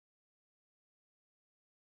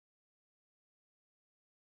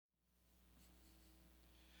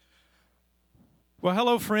Well,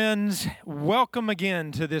 hello, friends. Welcome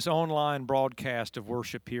again to this online broadcast of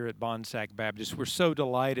worship here at Bonsack Baptist. We're so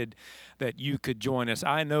delighted that you could join us.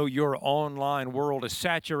 I know your online world is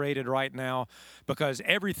saturated right now because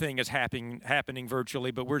everything is happening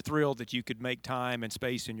virtually, but we're thrilled that you could make time and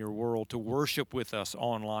space in your world to worship with us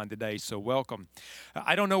online today. So welcome.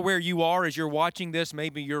 I don't know where you are as you're watching this.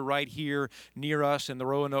 Maybe you're right here near us in the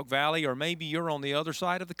Roanoke Valley, or maybe you're on the other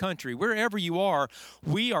side of the country. Wherever you are,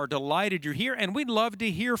 we are delighted you're here, and we'd love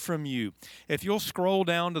to hear from you. If you'll scroll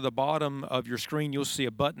down to the bottom of your screen, you'll see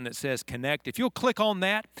a button that says Connect. If you'll click on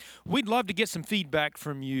that, we'd love to get some feedback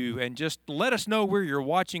from you and just let us know where you're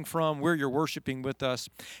watching from, where you're worshiping with us.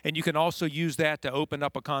 And you can also use that to open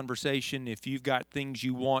up a conversation if you've got things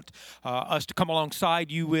you want us to come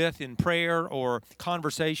alongside you with in prayer or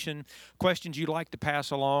conversation, questions you'd like to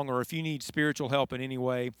pass along, or if you need spiritual help in any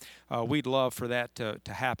way, we'd love for that to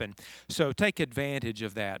happen. So take advantage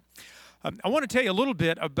of that. I want to tell you a little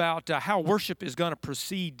bit about how worship is going to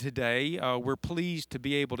proceed today. We're pleased to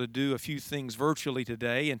be able to do a few things virtually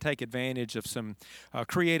today and take advantage of some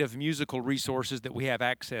creative musical resources that we have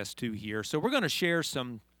access to here. So we're going to share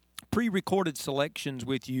some pre-recorded selections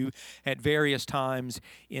with you at various times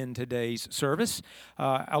in today's service.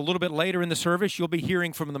 A little bit later in the service, you'll be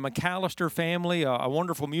hearing from the McAllister family, a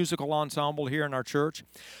wonderful musical ensemble here in our church.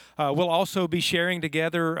 We'll also be sharing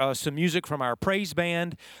together some music from our praise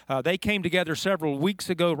band. They came together several weeks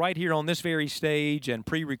ago right here on this very stage and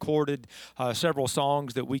pre-recorded several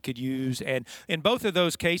songs that we could use. And in both of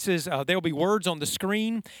those cases, there'll be words on the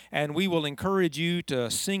screen, and we will encourage you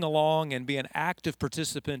to sing along and be an active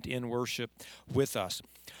participant in worship with us.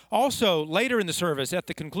 Also, later in the service, at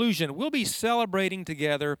the conclusion, we'll be celebrating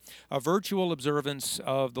together a virtual observance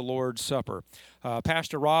of the Lord's Supper.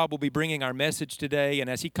 Pastor Rob will be bringing our message today, and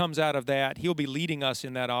as he comes out of that, he'll be leading us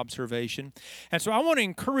in that observation. And so I want to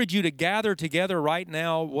encourage you to gather together right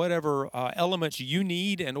now whatever elements you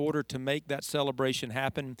need in order to make that celebration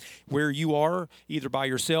happen where you are, either by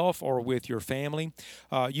yourself or with your family.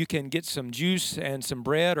 You can get some juice and some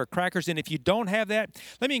bread or crackers, and if you don't have that,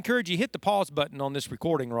 let me encourage you, hit the pause button on this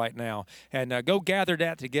recording right now and go gather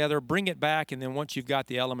that together, bring it back, and then once you've got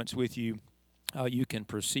the elements with you, you can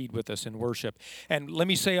proceed with us in worship. And let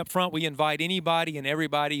me say up front, we invite anybody and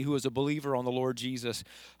everybody who is a believer on the Lord Jesus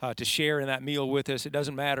to share in that meal with us. It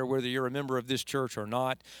doesn't matter whether you're a member of this church or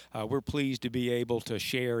not. We're pleased to be able to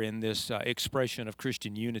share in this expression of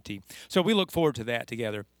Christian unity. So we look forward to that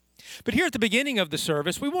together. But here at the beginning of the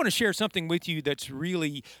service, we want to share something with you that's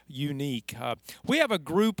really unique. We have a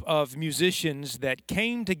group of musicians that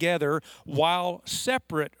came together while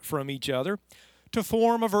separate from each other to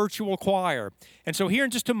form a virtual choir. And so here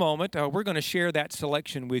in just a moment, we're going to share that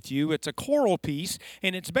selection with you. It's a choral piece,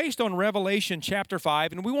 and it's based on Revelation chapter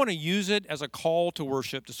 5, and we want to use it as a call to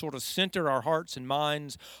worship to sort of center our hearts and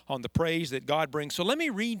minds on the praise that God brings. So let me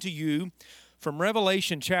read to you from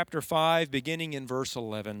Revelation chapter 5, beginning in verse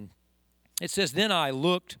 11. It says, "Then I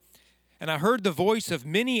looked, and I heard the voice of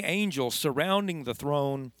many angels surrounding the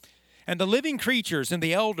throne, and the living creatures and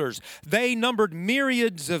the elders. They numbered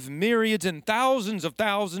myriads of myriads and thousands of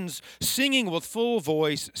thousands, singing with full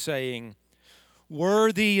voice, saying,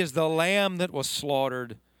 'Worthy is the Lamb that was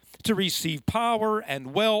slaughtered, to receive power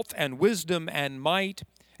and wealth and wisdom and might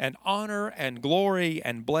and honor and glory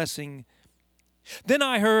and blessing.' Then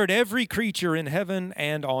I heard every creature in heaven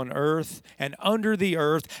and on earth and under the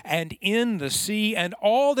earth and in the sea and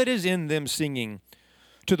all that is in them singing,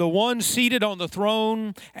 'To the one seated on the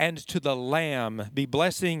throne and to the Lamb be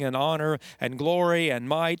blessing and honor and glory and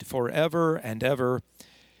might forever and ever.'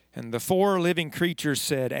 And the four living creatures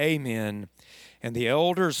said, 'Amen.' And the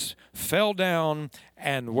elders fell down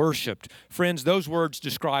and worshiped." Friends, those words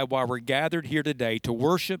describe why we're gathered here today, to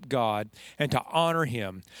worship God and to honor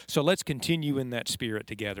Him. So let's continue in that spirit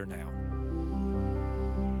together now.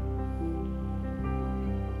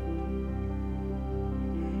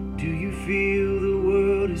 Do you feel the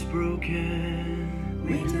world is broken?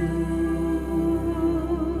 We do.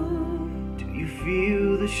 Do you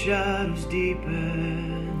feel the shadows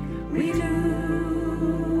deepen? We do.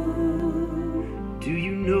 Do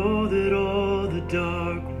you know that all the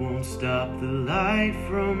dark won't stop the light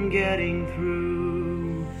from getting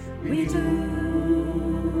through? We do.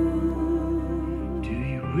 Do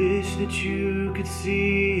you wish that you could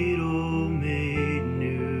see it all made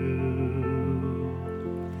new?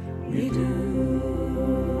 We do.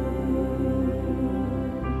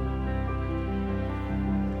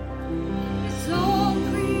 It's all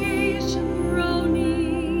creation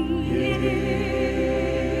groaning. It is.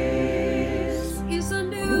 Is a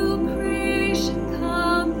new creation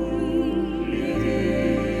coming. It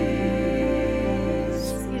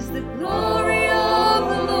is. Is the glory of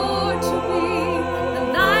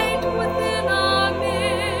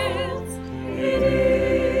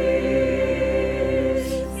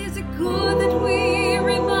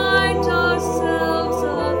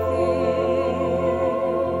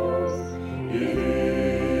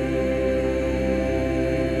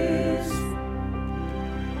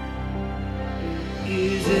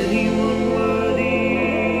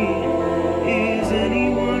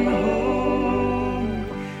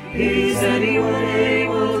anyone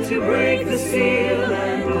able to break the seal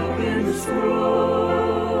and open the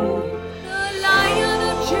scroll? The Lion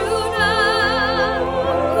of Judah,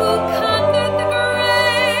 who conquered the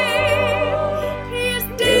grave. He is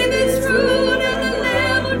David's root and the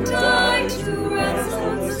Lamb who died to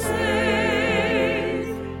ransom the slave.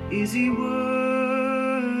 Is he worthy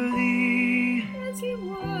Is he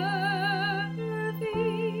worthy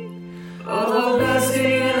of all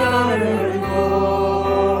blessing and honor and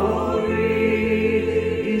glory?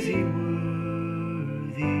 Is he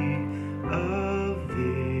worthy of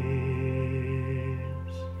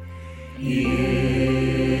this? He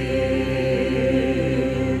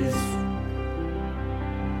is.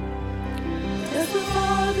 Does the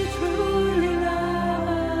Father truly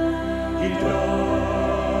love? He does.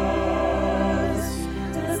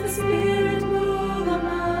 Does the Spirit move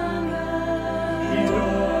among us? He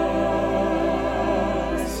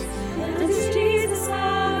does. And is Jesus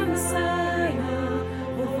our Messiah,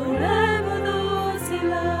 who forever those he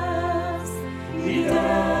loves? He does.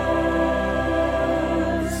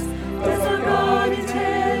 Does our God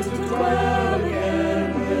intend to dwell again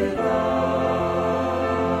with us?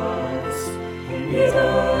 He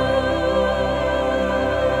does.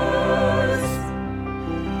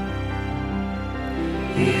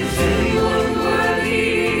 Is anyone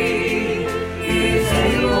worthy? Is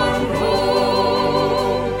anyone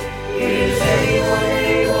whole? Is anyone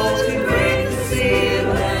able to break the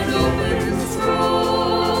seal and open the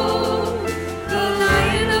scroll? The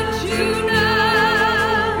Lion of Judah,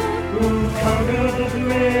 Who conquered the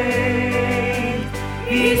grave?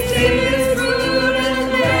 He's David's root and the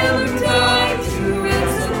Lamb who died to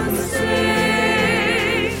ransom the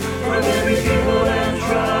slave. From every people and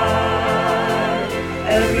tribe,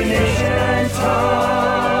 every nation and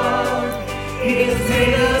tongue, He has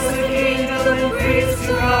made us a kingdom and priests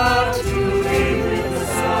to God to reign with the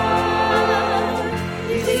Son.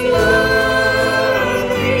 Is he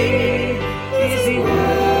worthy? Is he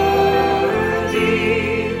worthy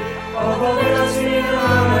of all blessing and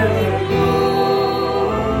honor and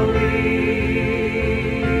glory?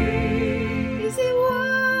 is he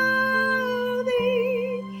worthy?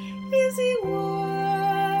 Is he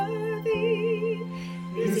worthy?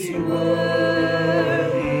 Is he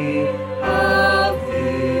worthy of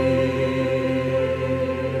this?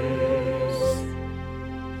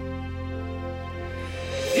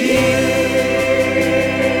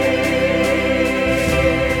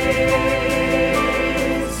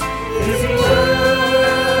 Is he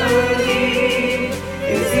worthy?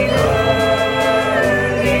 Is he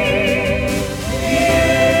worthy?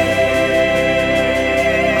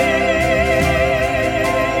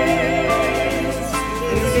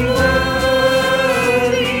 Is he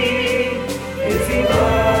worthy? Is he worthy?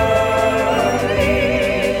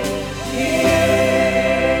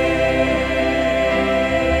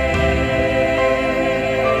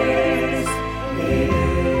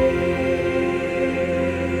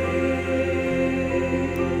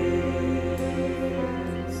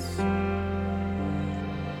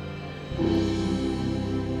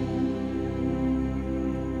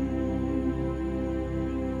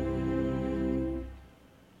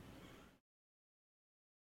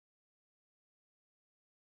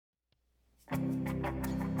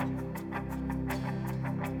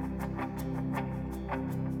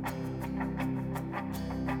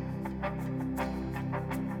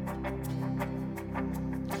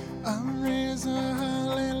 I raise a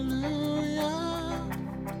hallelujah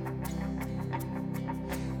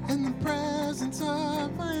in the presence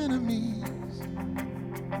of my enemies.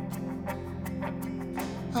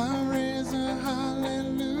 I raise a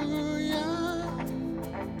hallelujah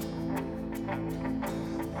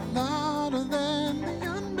louder than the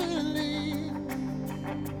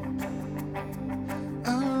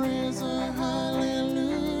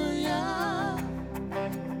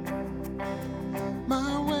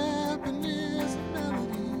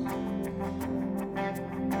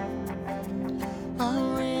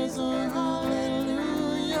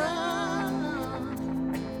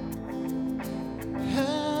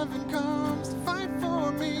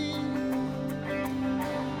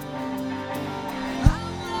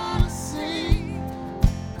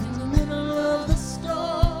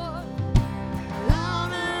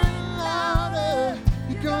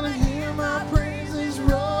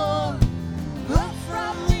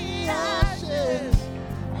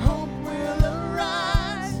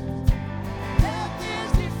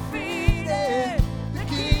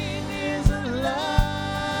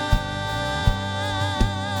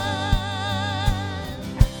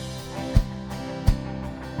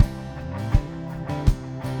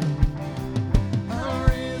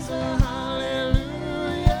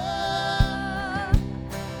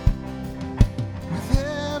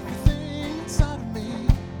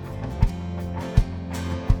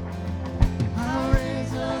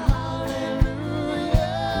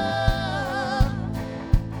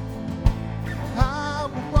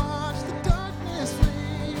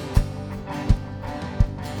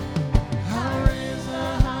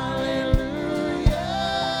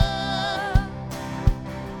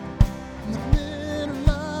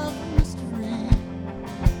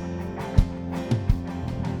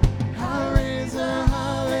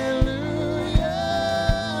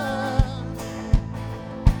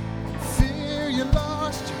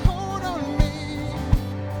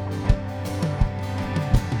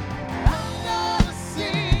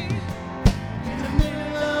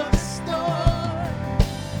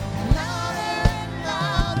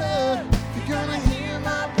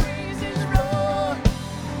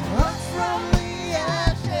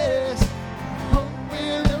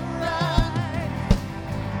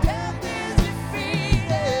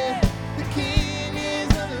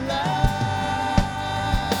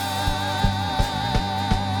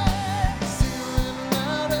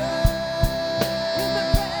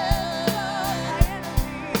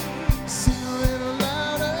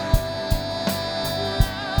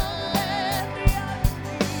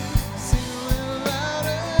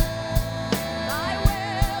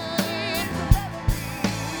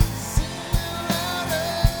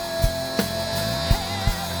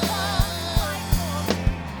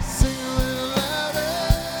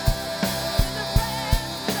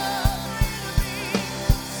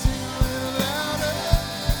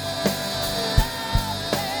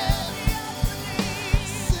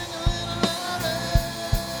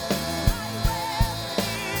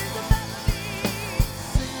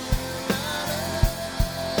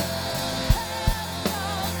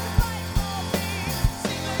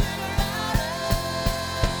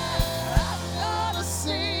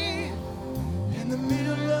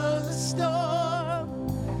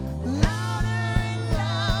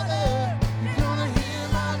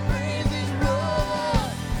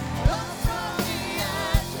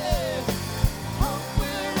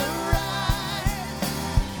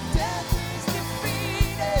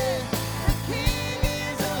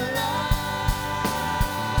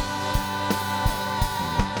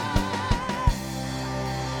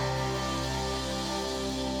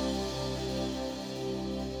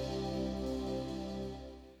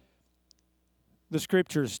The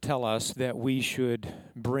scriptures tell us that we should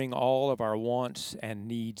bring all of our wants and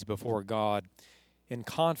needs before God in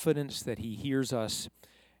confidence that He hears us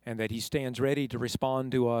and that He stands ready to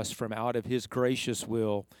respond to us from out of His gracious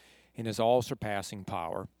will in His all-surpassing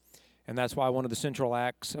power. And that's why one of the central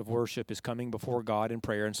acts of worship is coming before God in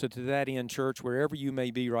prayer. And so to that end, church, wherever you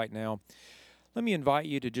may be right now, let me invite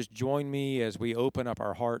you to just join me as we open up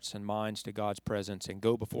our hearts and minds to God's presence and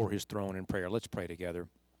go before His throne in prayer. Let's pray together.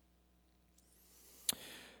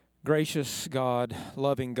 Gracious God,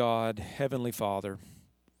 loving God, Heavenly Father,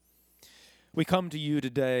 we come to you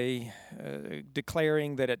today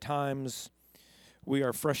declaring that at times we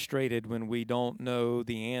are frustrated when we don't know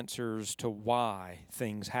the answers to why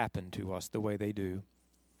things happen to us the way they do.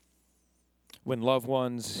 When loved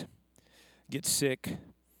ones get sick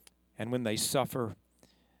and when they suffer,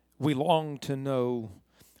 we long to know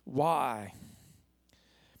why.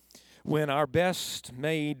 When our best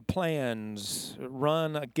made plans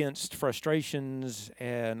run against frustrations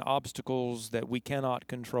and obstacles that we cannot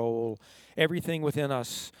control, everything within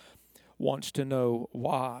us wants to know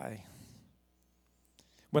why.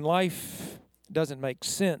 When life doesn't make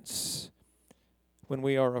sense, when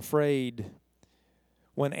we are afraid,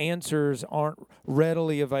 when answers aren't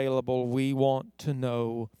readily available, we want to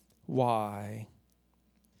know why.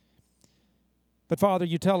 But Father,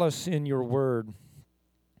 you tell us in your word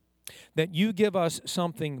that you give us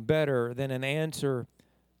something better than an answer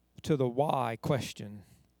to the why question.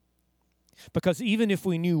 Because even if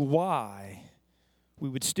we knew why, we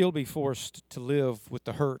would still be forced to live with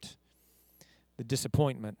the hurt, the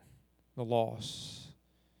disappointment, the loss.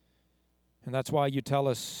 And that's why you tell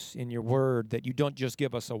us in your word that you don't just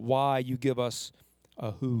give us a why, you give us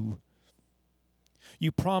a who.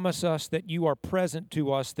 You promise us that you are present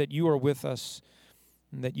to us, that you are with us,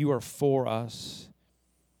 and that you are for us.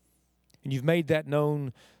 And you've made that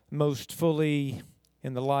known most fully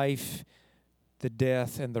in the life, the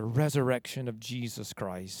death, and the resurrection of Jesus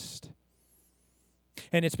Christ.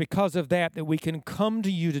 And it's because of that that we can come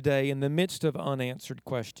to you today in the midst of unanswered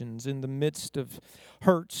questions, in the midst of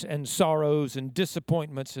hurts and sorrows and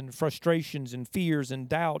disappointments and frustrations and fears and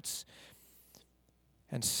doubts,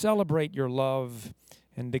 and celebrate your love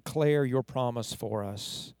and declare your promise for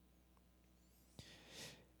us.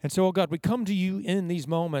 And so, oh God, we come to you in these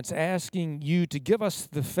moments asking you to give us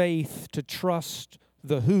the faith to trust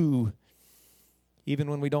the who, even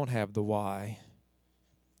when we don't have the why.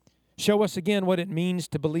 Show us again what it means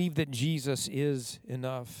to believe that Jesus is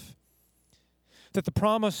enough, that the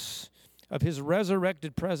promise of His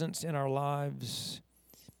resurrected presence in our lives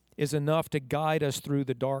is enough to guide us through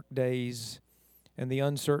the dark days and the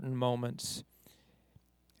uncertain moments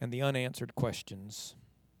and the unanswered questions.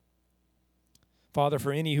 Father,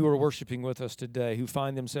 for any who are worshiping with us today, who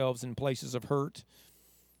find themselves in places of hurt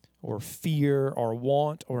or fear or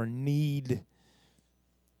want or need,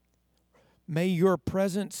 may your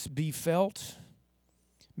presence be felt.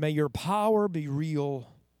 May your power be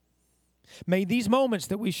real. May these moments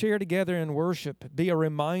that we share together in worship be a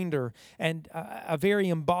reminder and a very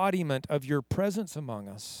embodiment of your presence among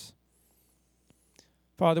us.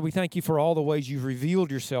 Father, we thank you for all the ways you've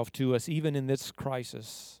revealed yourself to us, even in this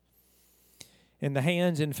crisis. In the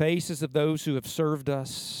hands and faces of those who have served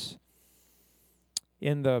us,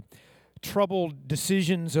 in the troubled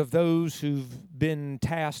decisions of those who've been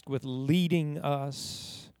tasked with leading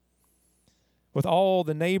us, with all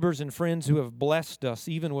the neighbors and friends who have blessed us,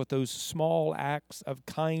 even with those small acts of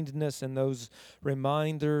kindness and those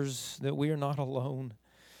reminders that we are not alone.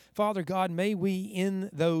 Father God, may we in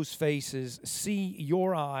those faces see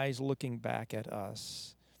your eyes looking back at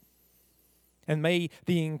us. And may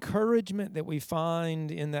the encouragement that we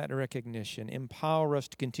find in that recognition empower us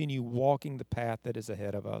to continue walking the path that is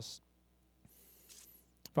ahead of us.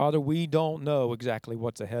 Father, we don't know exactly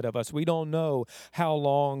what's ahead of us. We don't know how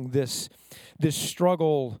long this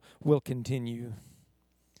struggle will continue.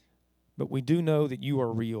 But we do know that you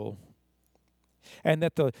are real. And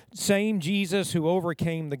that the same Jesus who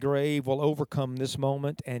overcame the grave will overcome this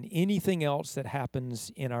moment and anything else that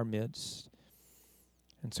happens in our midst.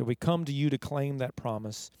 And so we come to you to claim that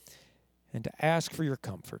promise and to ask for your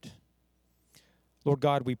comfort. Lord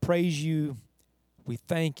God, we praise you, we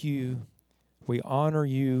thank you, we honor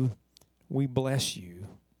you, we bless you.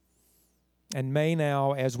 And may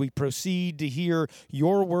now, as we proceed to hear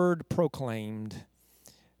your word proclaimed,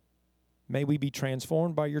 may we be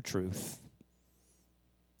transformed by your truth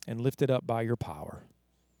and lifted up by your power.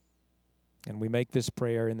 And we make this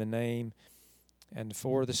prayer in the name and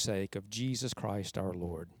for the sake of Jesus Christ our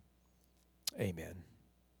Lord. Amen.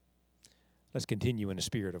 Let's continue in a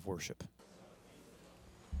spirit of worship.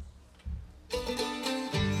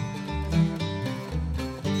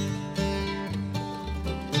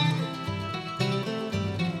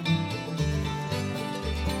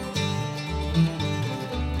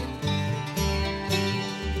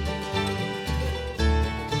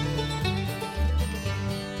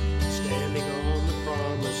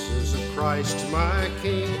 Christ my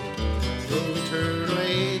King. Through eternal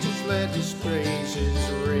ages let his praises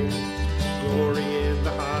ring. Glory in the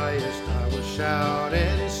highest I will shout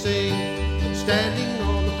and sing, standing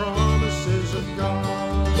on the promises of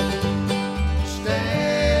God.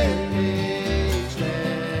 Standing,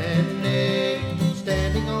 standing,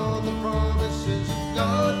 standing on the promises of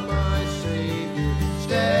God my Savior.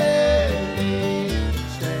 Standing,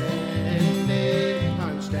 standing,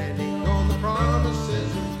 I'm standing on the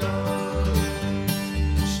promises of God.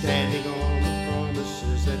 Standing on the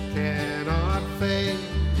promises that cannot fail.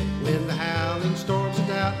 When the howling storms of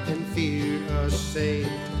doubt and fear assail,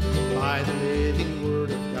 by the living word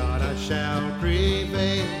of God I shall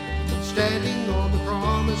prevail. Standing on the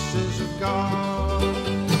promises of God.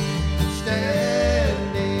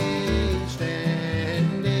 Standing,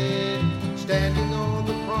 standing, standing on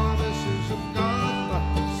the promises of God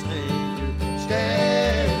my Savior.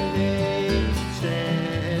 Standing,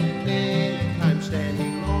 standing, I'm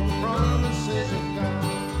standing on the promises of God.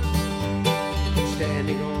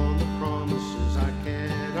 Standing on the promises I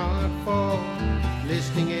cannot fall,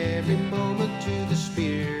 listening every moment to the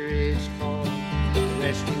Spirit's call,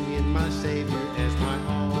 resting in my Savior as my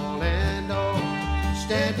all and all,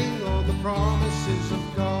 standing on the promises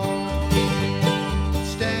of God.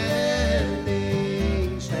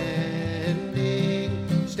 Standing,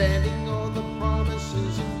 standing, standing on the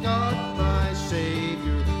promises of God my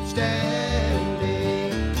Savior.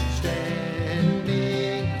 Standing,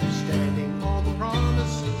 standing, standing on the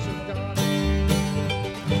promises of God.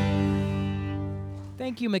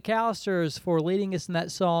 Thank you, McAllisters, for leading us in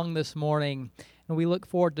that song this morning, and we look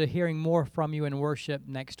forward to hearing more from you in worship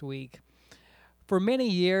next week. For many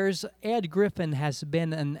years, Ed Griffin has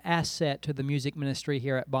been an asset to the music ministry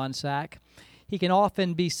here at Bonsack. He can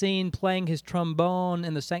often be seen playing his trombone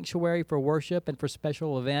in the sanctuary for worship and for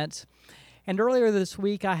special events. And earlier this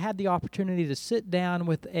week, I had the opportunity to sit down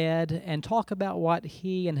with Ed and talk about what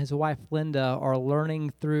he and his wife Linda are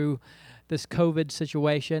learning through this COVID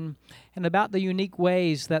situation and about the unique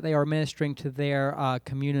ways that they are ministering to their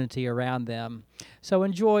community around them. So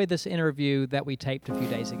enjoy this interview that we taped a few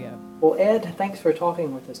days ago. Well, Ed, thanks for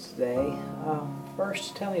talking with us today.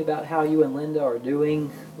 First, tell me about how you and Linda are doing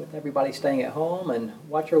with everybody staying at home and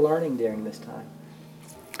what you're learning during this time.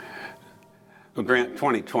 Well, Grant,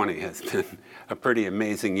 2020 has been a pretty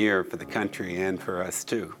amazing year for the country and for us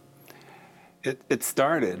too. It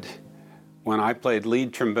started when I played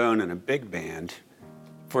lead trombone in a big band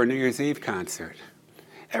for a New Year's Eve concert.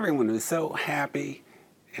 Everyone was so happy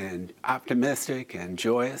and optimistic and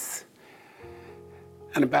joyous.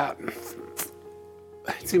 And it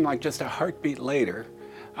seemed like just a heartbeat later,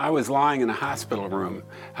 I was lying in a hospital room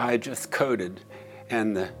I had just coded,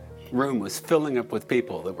 and the room was filling up with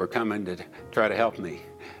people that were coming to try to help me,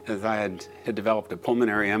 as I had developed a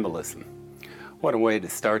pulmonary embolism. What a way to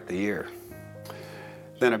start the year.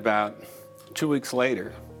 Then about 2 weeks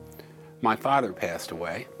later, my father passed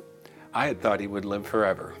away. I had thought he would live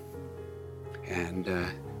forever, and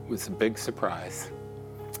it was a big surprise.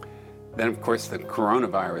 Then, of course, the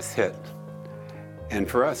coronavirus hit, and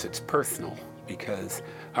for us, it's personal because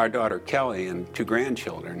our daughter Kelly and 2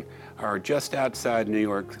 grandchildren are just outside New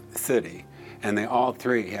York City, and they all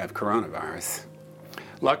 3 have coronavirus.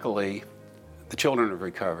 Luckily, the children have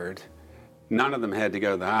recovered. None of them had to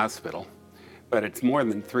go to the hospital. But it's more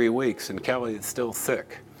than 3 weeks, and Kelly is still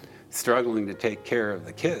sick, struggling to take care of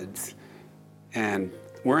the kids. And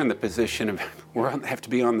we're in the position of, we have to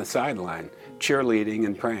be on the sideline, cheerleading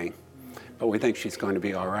and praying. But we think she's going to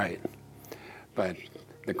be all right. But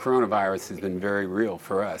the coronavirus has been very real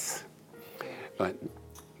for us. But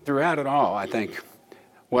throughout it all, I think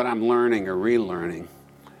what I'm learning or relearning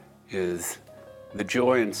is the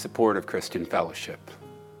joy and support of Christian fellowship.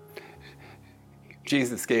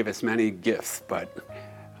 Jesus gave us many gifts, but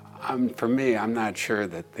for me, I'm not sure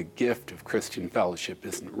that the gift of Christian fellowship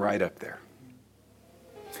isn't right up there.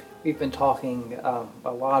 We've been talking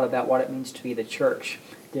a lot about what it means to be the church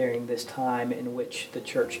during this time in which the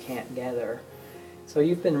church can't gather. So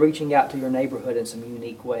you've been reaching out to your neighborhood in some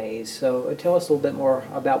unique ways. So tell us a little bit more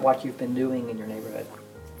about what you've been doing in your neighborhood.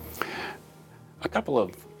 A couple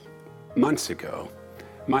of months ago,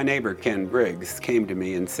 my neighbor Ken Briggs came to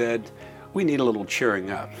me and said, "We need a little cheering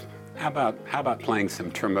up. How about playing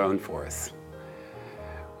some trombone for us?"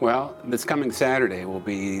 Well, this coming Saturday will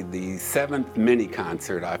be the 7th mini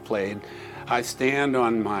concert I've played. I stand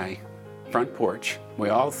on my front porch. We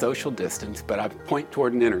all social distance, but I point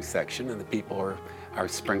toward an intersection and the people are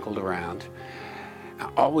sprinkled around. I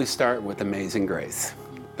always start with Amazing Grace.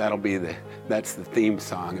 That's the theme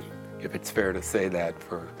song, if it's fair to say that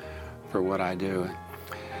for what I do.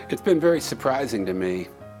 It's been very surprising to me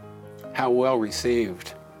how well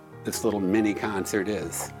received this little mini concert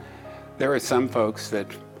is. There are some folks that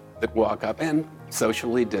walk up and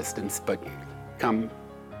socially distanced, but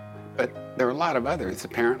there are a lot of others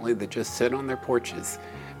apparently that just sit on their porches.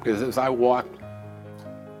 Because as I walk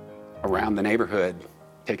around the neighborhood,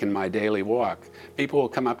 taking my daily walk, people will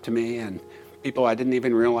come up to me, and people I didn't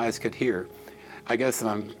even realize could hear. I guess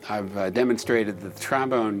I've demonstrated that the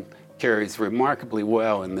trombone carries remarkably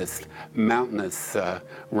well in this mountainous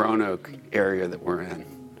Roanoke area that we're in.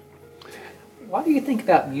 Why do you think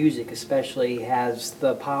about music especially has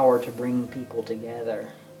the power to bring people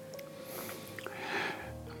together?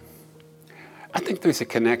 I think there's a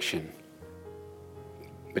connection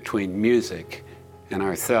between music and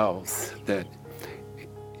ourselves that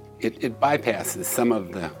it bypasses some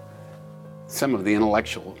of the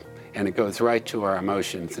intellectual, and it goes right to our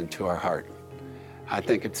emotions and to our heart. I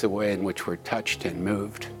think it's a way in which we're touched and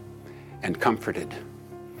moved and comforted.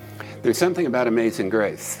 There's something about Amazing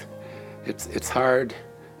Grace. It's hard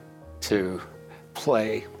to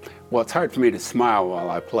play. Well, it's hard for me to smile while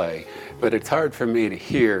I play, but it's hard for me to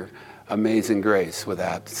hear Amazing Grace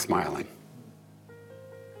without smiling.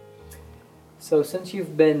 So since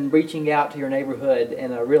you've been reaching out to your neighborhood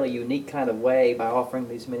in a really unique kind of way by offering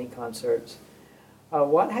these mini concerts,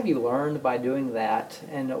 what have you learned by doing that,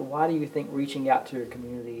 and why do you think reaching out to your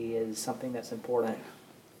community is something that's important?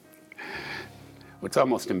 It's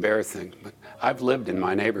almost embarrassing, but I've lived in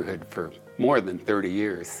my neighborhood for more than 30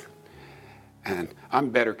 years, and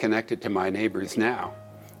I'm better connected to my neighbors now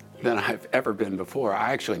than I've ever been before.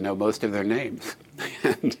 I actually know most of their names,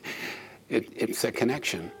 and it's a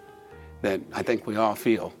connection that I think we all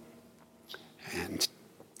feel.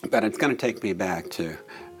 But it's going to take me back to,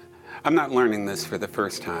 I'm not learning this for the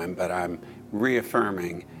first time, but I'm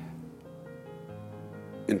reaffirming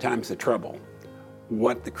in times of trouble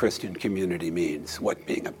what the Christian community means, what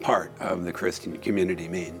being a part of the Christian community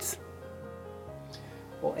means.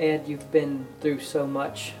 Well, Ed, you've been through so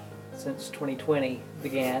much since 2020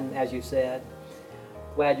 began, as you said.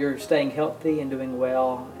 Glad you're staying healthy and doing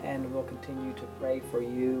well, and we'll continue to pray for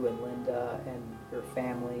you and Linda and your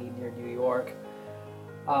family near New York.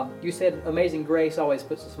 You said Amazing Grace always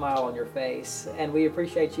puts a smile on your face, and we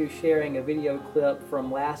appreciate you sharing a video clip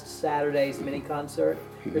from last Saturday's mini concert.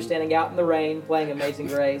 You're standing out in the rain playing Amazing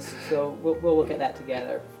Grace, so we'll look at that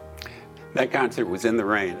together. That concert was in the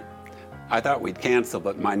rain. I thought we'd cancel,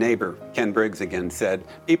 but my neighbor, Ken Briggs again, said,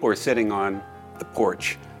 people are sitting on the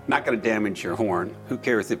porch, not going to damage your horn. Who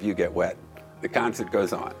cares if you get wet? The concert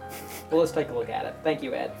goes on. Well, let's take a look at it. Thank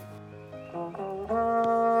you, Ed.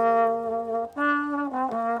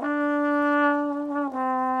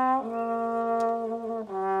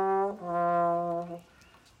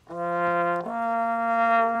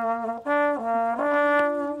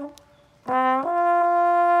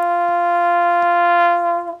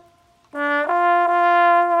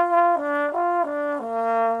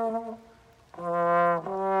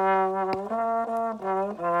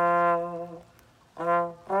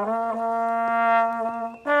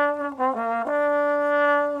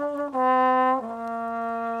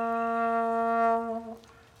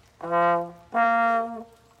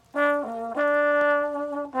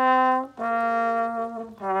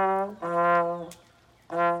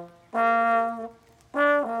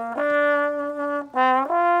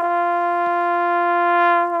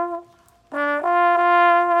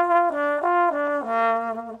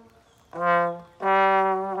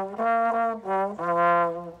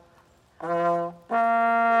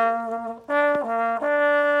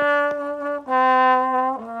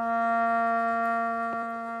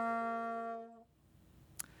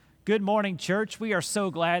 Good morning, church. We are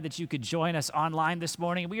so glad that you could join us online this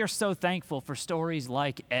morning. We are so thankful for stories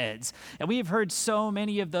like Ed's. And we have heard so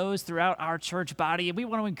many of those throughout our church body. And we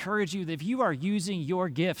want to encourage you that if you are using your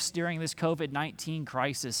gifts during this COVID-19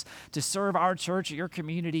 crisis to serve our church or your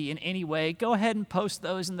community in any way, go ahead and post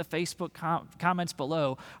those in the Facebook comments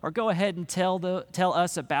below, or go ahead and tell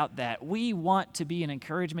us about that. We want to be an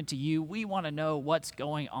encouragement to you. We want to know what's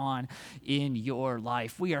going on in your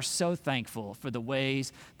life. We are so thankful for the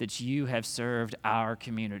ways that you have served our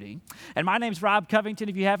community. And my name's Rob Covington.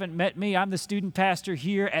 If you haven't met me, I'm the student pastor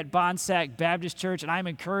here at Bonsack Baptist Church, and I'm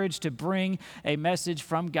encouraged to bring a message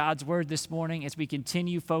from God's Word this morning as we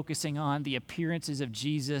continue focusing on the appearances of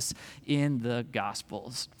Jesus in the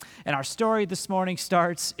Gospels. And our story this morning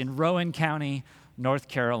starts in Rowan County, North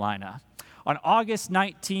Carolina. On August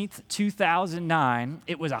 19th, 2009,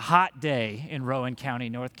 it was a hot day in Rowan County,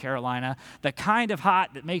 North Carolina. The kind of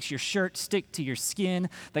hot that makes your shirt stick to your skin,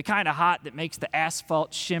 the kind of hot that makes the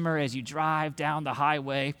asphalt shimmer as you drive down the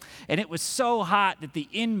highway. And it was so hot that the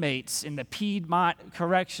inmates in the Piedmont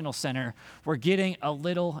Correctional Center were getting a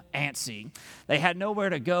little antsy. They had nowhere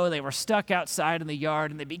to go. They were stuck outside in the yard,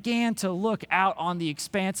 and they began to look out on the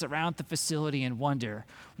expanse around the facility and wonder,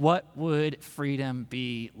 what would freedom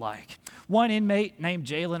be like? One inmate named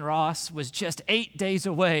Jalen Ross was just 8 days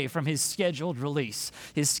away from his scheduled release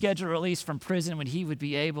from prison when he would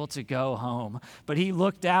be able to go home. But he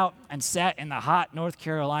looked out and sat in the hot North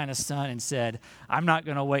Carolina sun and said, I'm not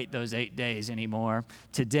going to wait those 8 days anymore.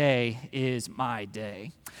 Today is my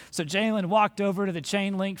day. So Jalen walked over to the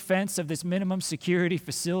chain link fence of this minimum security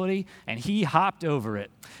facility, and he hopped over it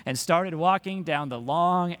and started walking down the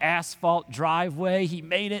long asphalt driveway. He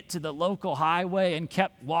made it to the local highway and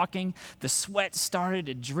kept walking. The sweat started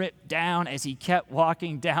to drip down as he kept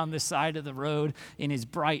walking down the side of the road in his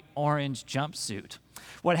bright orange jumpsuit.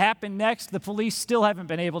 What happened next, the police still haven't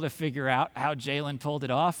been able to figure out how Jalen pulled it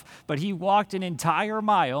off, but he walked an entire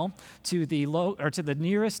mile to the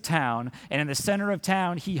nearest town, and in the center of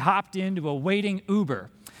town, he hopped into a waiting Uber.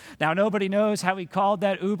 Now, nobody knows how he called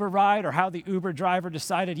that Uber ride or how the Uber driver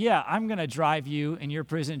decided, yeah, I'm going to drive you in your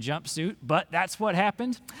prison jumpsuit, but that's what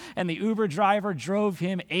happened. And the Uber driver drove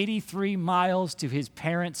him 83 miles to his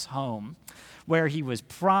parents' home, where he was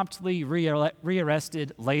promptly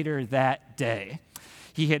rearrested later that day.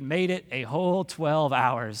 He had made it a whole 12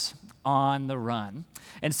 hours on the run.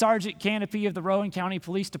 And Sergeant Canopy of the Rowan County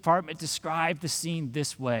Police Department described the scene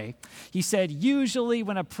this way. He said, usually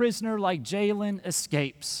when a prisoner like Jalen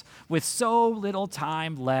escapes with so little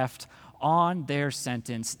time left on their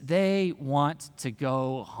sentence, they want to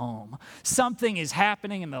go home. Something is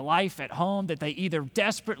happening in the life at home that they either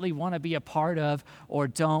desperately want to be a part of or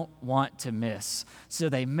don't want to miss. So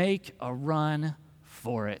they make a run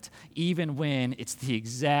for it, even when it's the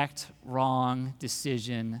exact wrong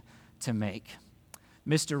decision to make.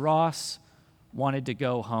 Mr. Ross wanted to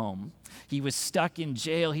go home. He was stuck in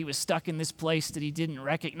jail. He was stuck in this place that he didn't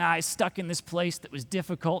recognize, stuck in this place that was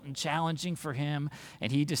difficult and challenging for him.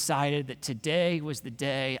 And he decided that today was the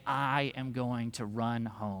day I am going to run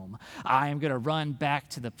home. I am going to run back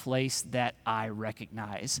to the place that I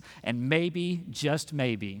recognize. And maybe, just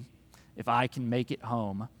maybe, if I can make it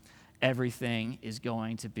home, everything is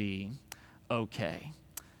going to be okay.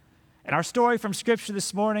 And our story from Scripture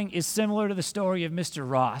this morning is similar to the story of Mr.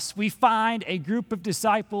 Ross. We find a group of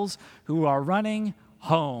disciples who are running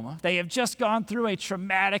home. They have just gone through a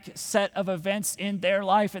traumatic set of events in their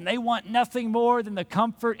life, and they want nothing more than the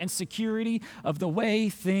comfort and security of the way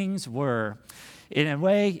things were. In a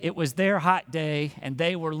way, it was their hot day, and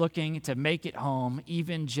they were looking to make it home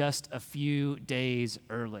even just a few days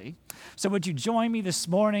early. So would you join me this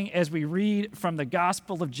morning as we read from the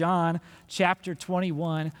Gospel of John, chapter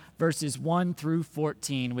 21, verses 1 through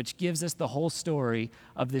 14, which gives us the whole story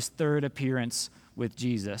of this third appearance with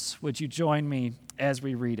Jesus. Would you join me as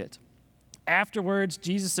we read it? Afterwards,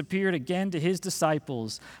 Jesus appeared again to his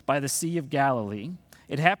disciples by the Sea of Galilee.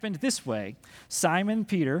 It happened this way. Simon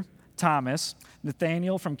Peter, Thomas,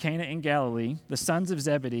 Nathanael from Cana in Galilee, the sons of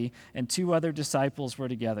Zebedee, and 2 other disciples were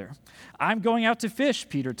together. I'm going out to fish,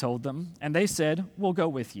 Peter told them, and they said, we'll go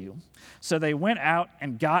with you. So they went out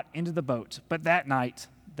and got into the boat, but that night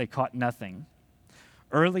they caught nothing.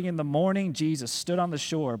 Early in the morning, Jesus stood on the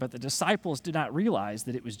shore, but the disciples did not realize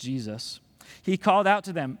that it was Jesus. He called out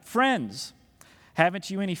to them, friends, haven't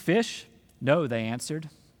you any fish? No, they answered.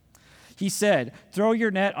 He said, throw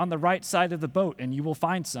your net on the right side of the boat and you will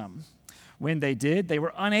find some. When they did, they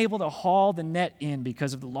were unable to haul the net in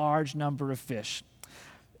because of the large number of fish.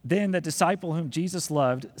 Then the disciple whom Jesus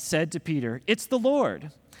loved said to Peter, it's the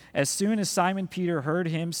Lord. As soon as Simon Peter heard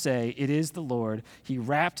him say, it is the Lord, he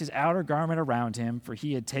wrapped his outer garment around him, for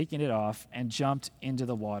he had taken it off, and jumped into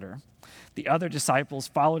the water. The other disciples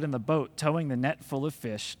followed in the boat, towing the net full of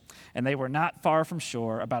fish, and they were not far from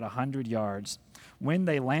shore, about 100 yards. When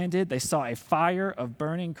they landed, they saw a fire of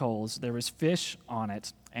burning coals. There was fish on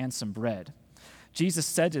it and some bread. Jesus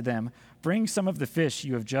said to them, bring some of the fish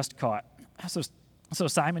you have just caught. So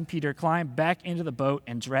Simon Peter climbed back into the boat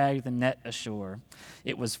and dragged the net ashore.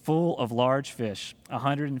 It was full of large fish,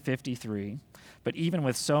 153. But even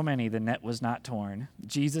with so many, the net was not torn.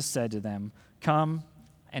 Jesus said to them, come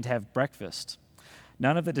and have breakfast.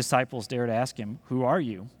 None of the disciples dared ask him, who are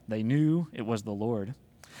you? They knew it was the Lord.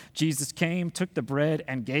 Jesus came, took the bread,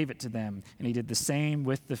 and gave it to them, and he did the same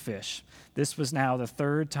with the fish. This was now the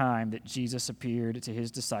 3rd time that Jesus appeared to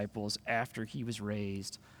his disciples after he was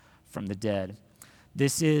raised from the dead.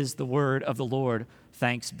 This is the word of the Lord.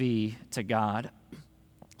 Thanks be to God.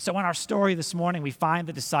 So in our story this morning, we find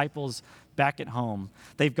the disciples back at home.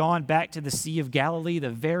 They've gone back to the Sea of Galilee, the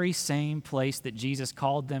very same place that Jesus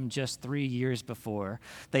called them just 3 years before.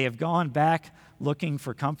 They have gone back looking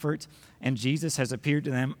for comfort, and Jesus has appeared to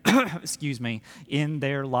them, in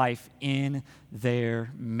their life, in their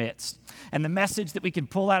midst. And the message that we can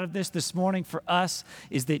pull out of this morning for us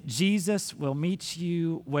is that Jesus will meet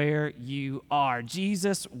you where you are.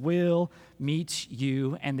 Jesus will meet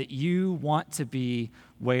you, and that you want to be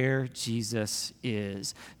where Jesus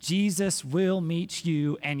is. Jesus will meet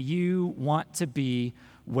you, and you want to be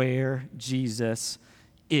where Jesus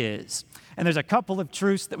is. And there's a couple of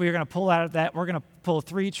truths that we're going to pull out of that. We're going to pull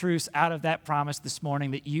 3 truths out of that promise this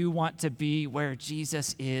morning, that you want to be where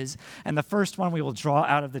Jesus is. And the first one we will draw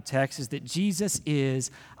out of the text is that Jesus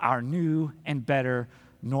is our new and better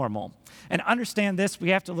normal. And understand this, we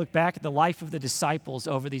have to look back at the life of the disciples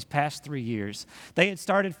over these past 3 years. They had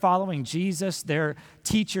started following Jesus, their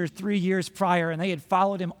teacher, 3 years prior, and they had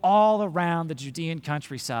followed him all around the Judean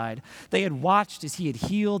countryside. They had watched as he had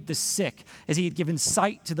healed the sick, as he had given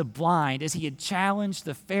sight to the blind, as he had challenged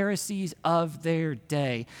the Pharisees of their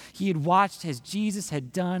day. He had watched as Jesus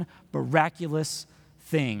had done miraculous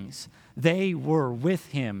things. They were with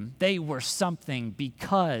him. They were something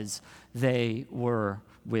because they were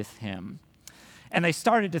with him. And they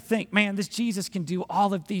started to think, man, this Jesus can do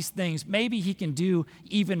all of these things. Maybe he can do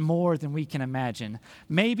even more than we can imagine.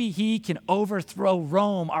 Maybe he can overthrow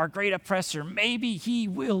Rome, our great oppressor. Maybe he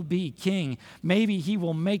will be king. Maybe he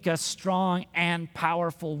will make us strong and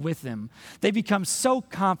powerful with him. They become so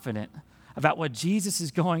confident about what Jesus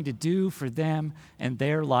is going to do for them and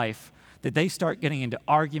their life that they start getting into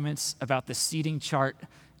arguments about the seating chart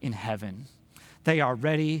in heaven. They are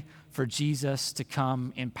ready for Jesus to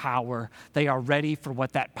come in power. They are ready for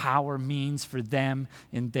what that power means for them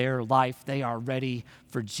in their life. They are ready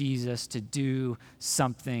for Jesus to do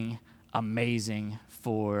something amazing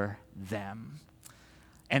for them.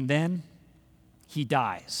 And then he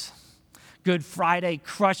dies. Good Friday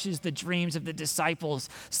crushes the dreams of the disciples.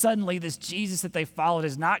 Suddenly, this Jesus that they followed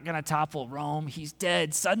is not going to topple Rome. He's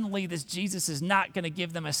dead. Suddenly, this Jesus is not going to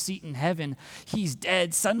give them a seat in heaven. He's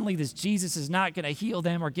dead. Suddenly, this Jesus is not going to heal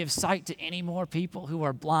them or give sight to any more people who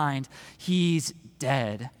are blind. He's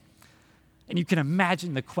dead. And you can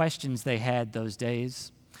imagine the questions they had those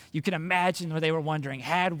days. You can imagine where they were wondering,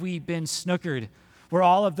 had we been snookered? Were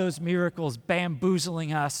all of those miracles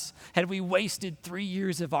bamboozling us? Had we wasted 3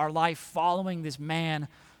 years of our life following this man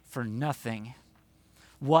for nothing?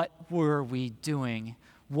 What were we doing?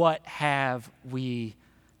 What have we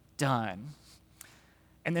done?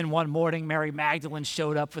 And then one morning, Mary Magdalene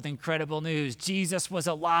showed up with incredible news. Jesus was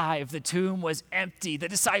alive. The tomb was empty. The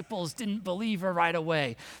disciples didn't believe her right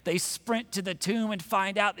away. They sprint to the tomb and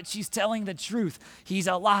find out that she's telling the truth. He's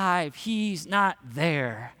alive. He's not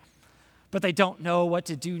there. But they don't know what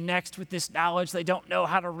to do next with this knowledge. They don't know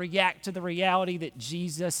how to react to the reality that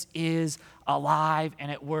Jesus is alive and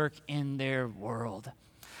at work in their world.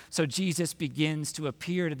 So Jesus begins to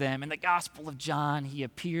appear to them. In the Gospel of John, he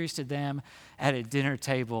appears to them at a dinner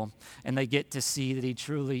table, and they get to see that he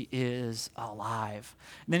truly is alive.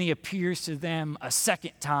 And then he appears to them a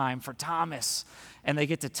second time for Thomas, and they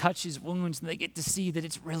get to touch his wounds, and they get to see that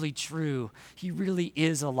it's really true. He really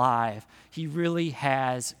is alive. He really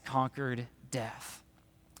has conquered death.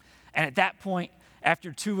 And at that point,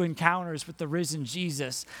 after 2 encounters with the risen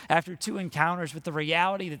Jesus, after 2 encounters with the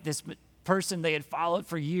reality that this person they had followed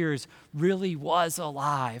for years really was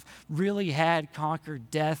alive, really had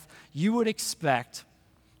conquered death, you would expect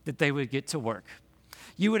that they would get to work.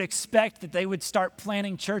 You would expect that they would start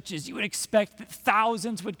planting churches. You would expect that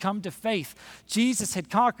thousands would come to faith. Jesus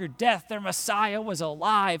had conquered death. Their Messiah was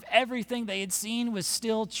alive. Everything they had seen was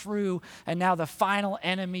still true, and now the final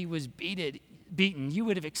enemy was beaten. You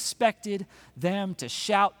would have expected them to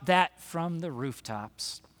shout that from the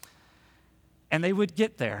rooftops. And they would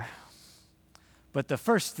get there. But the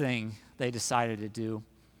first thing they decided to do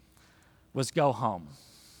was go home.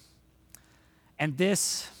 And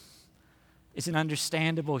this is an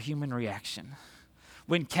understandable human reaction.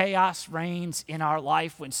 When chaos reigns in our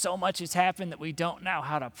life, when so much has happened that we don't know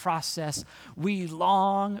how to process, we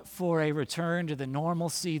long for a return to the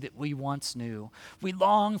normalcy that we once knew. We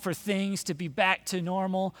long for things to be back to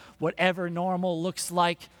normal, whatever normal looks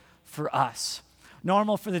like for us.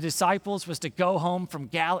 Normal for the disciples was to go home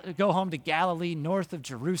to Galilee, north of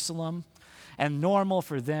Jerusalem, and normal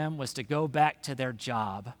for them was to go back to their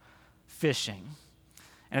job, fishing.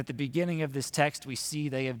 And at the beginning of this text, we see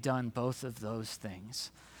they have done both of those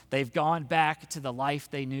things. They've gone back to the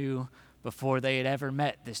life they knew before they had ever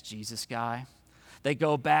met this Jesus guy. They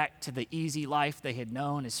go back to the easy life they had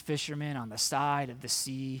known as fishermen on the side of the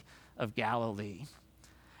Sea of Galilee.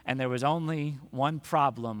 And there was only one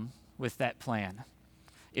problem with that plan.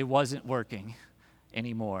 It wasn't working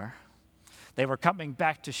anymore. They were coming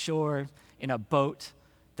back to shore in a boat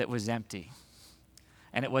that was empty.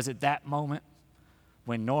 And it was at that moment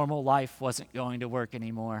when normal life wasn't going to work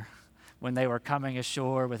anymore, when they were coming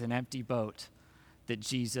ashore with an empty boat, that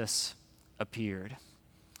Jesus appeared.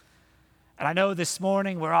 And I know this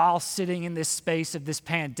morning we're all sitting in this space of this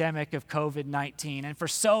pandemic of COVID-19. And for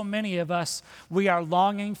so many of us, we are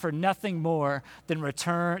longing for nothing more than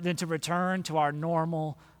to return to our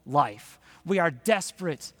normal life. We are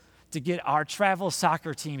desperate to get our travel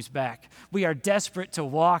soccer teams back. We are desperate to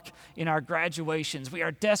walk in our graduations. We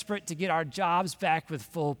are desperate to get our jobs back with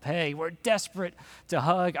full pay. We're desperate to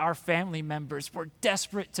hug our family members. We're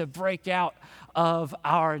desperate to break out of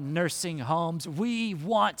our nursing homes. We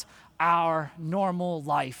want our normal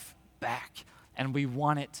life back, and we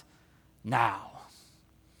want it now.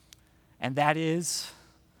 And that is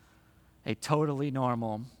a totally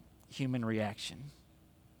normal human reaction.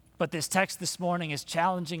 But this text this morning is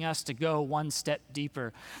challenging us to go one step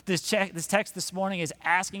deeper. This text this morning is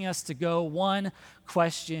asking us to go one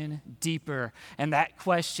question deeper. And that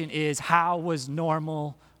question is, how was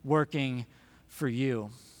normal working for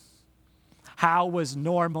you? How was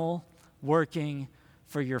normal working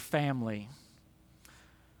for your family?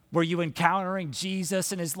 Were you encountering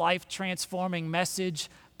Jesus and his life-transforming message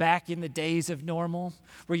back in the days of normal?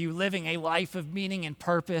 Were you living a life of meaning and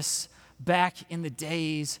purpose back in the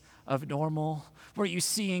days of normal? Were you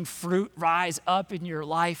seeing fruit rise up in your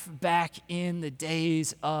life back in the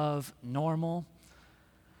days of normal?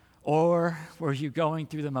 Or were you going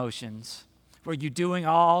through the motions? Were you doing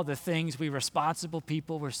all the things we responsible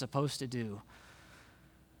people were supposed to do?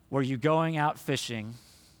 Were you going out fishing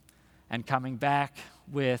and coming back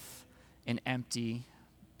with an empty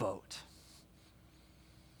boat?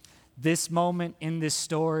 This moment in this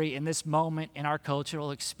story, and this moment in our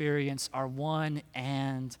cultural experience are one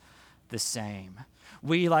and the same.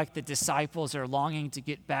 We, like the disciples, are longing to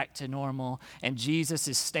get back to normal, and Jesus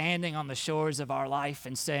is standing on the shores of our life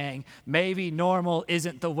and saying, maybe normal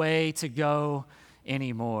isn't the way to go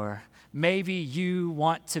anymore. Maybe you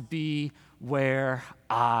want to be where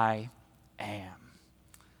I am.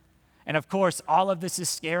 And of course, all of this is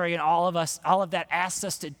scary, and all of that asks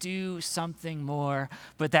us to do something more.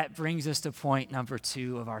 But that brings us to point number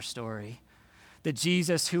 2 of our story. That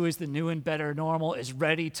Jesus, who is the new and better normal, is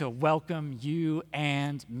ready to welcome you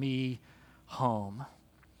and me home.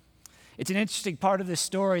 It's an interesting part of this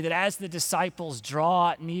story that as the disciples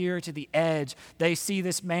draw near to the edge, they see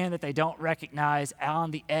this man that they don't recognize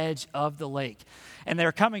on the edge of the lake. And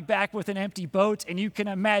they're coming back with an empty boat, and you can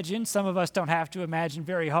imagine, some of us don't have to imagine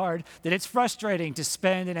very hard, that it's frustrating to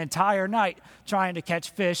spend an entire night trying to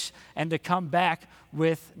catch fish and to come back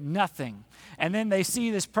with nothing. And then they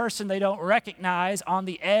see this person they don't recognize on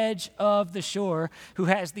the edge of the shore who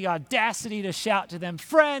has the audacity to shout to them,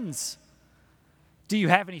 "Friends, do you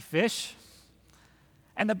have any fish?"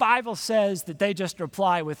 And the Bible says that they just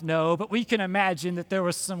reply with no, but we can imagine that there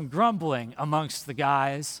was some grumbling amongst the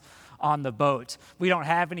guys on the boat. We don't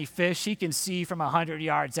have any fish. He can see from 100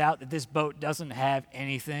 yards out that this boat doesn't have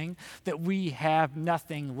anything, that we have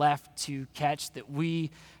nothing left to catch, that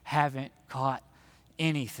we haven't caught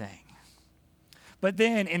anything. But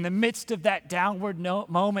then, in the midst of that downward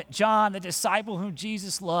moment, John, the disciple whom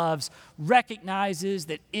Jesus loves, recognizes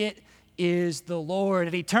that it is the Lord.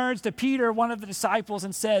 And he turns to Peter, one of the disciples,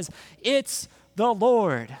 and says, "It's the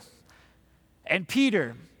Lord." And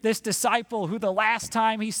Peter, this disciple who the last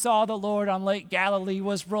time he saw the Lord on Lake Galilee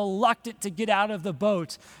was reluctant to get out of the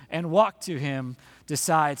boat and walk to him,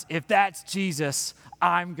 decides, if that's Jesus,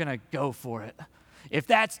 I'm going to go for it. If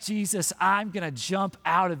that's Jesus, I'm going to jump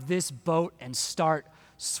out of this boat and start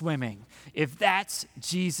swimming. If that's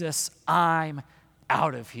Jesus, I'm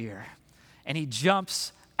out of here. And he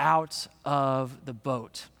jumps out of the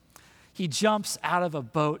boat. He jumps out of a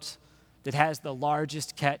boat that has the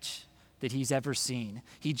largest catch that he's ever seen.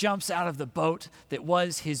 He jumps out of the boat that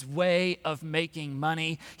was his way of making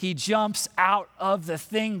money. He jumps out of the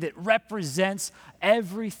thing that represents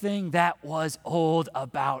everything that was old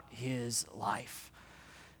about his life,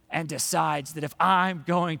 and decides that if I'm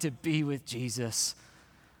going to be with Jesus,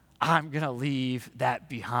 I'm going to leave that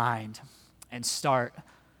behind and start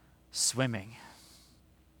swimming.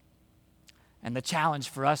 And the challenge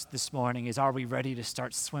for us this morning is, are we ready to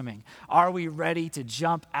start swimming? Are we ready to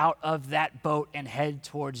jump out of that boat and head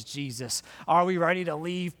towards Jesus? Are we ready to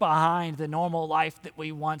leave behind the normal life that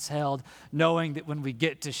we once held, knowing that when we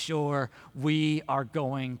get to shore, we are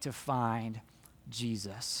going to find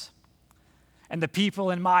Jesus. And the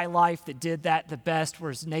people in my life that did that the best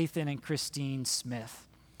was Nathan and Christine Smith.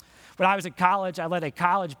 When I was in college, I led a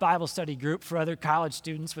college Bible study group for other college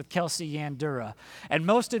students with Kelsey Yandura. And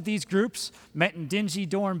most of these groups met in dingy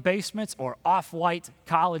dorm basements or off-white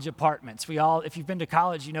college apartments. If you've been to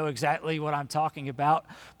college, you know exactly what I'm talking about.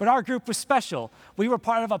 But our group was special. We were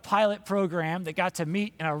part of a pilot program that got to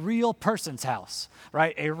meet in a real person's house,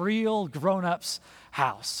 right? A real grown-up's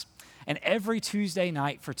house. And every Tuesday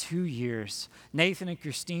night for 2 years, Nathan and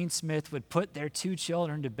Christine Smith would put their 2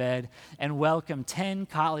 children to bed and welcome 10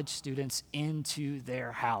 college students into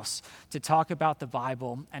their house to talk about the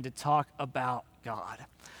Bible and to talk about God.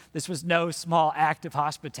 This was no small act of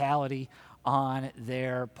hospitality on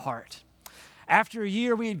their part. After a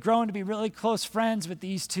year, we had grown to be really close friends with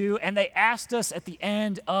these 2, and they asked us at the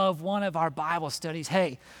end of one of our Bible studies,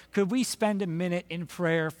 hey, could we spend a minute in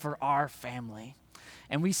prayer for our family?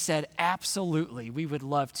 And we said, absolutely, we would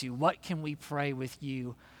love to. What can we pray with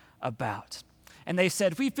you about? And they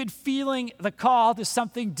said, we've been feeling the call to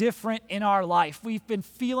something different in our life. We've been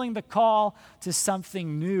feeling the call to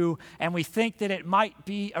something new, and we think that it might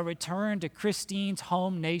be a return to Christine's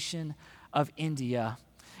home nation of India.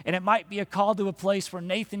 And it might be a call to a place where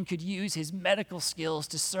Nathan could use his medical skills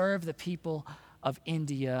to serve the people of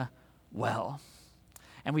India well.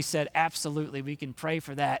 And we said, absolutely, we can pray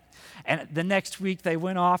for that. And the next week, they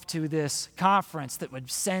went off to this conference that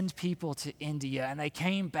would send people to India. And they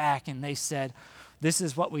came back and they said, this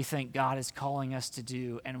is what we think God is calling us to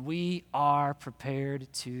do. And we are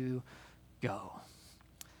prepared to go.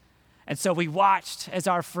 And so we watched as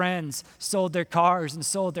our friends sold their cars and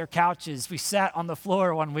sold their couches. We sat on the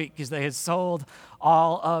floor one week because they had sold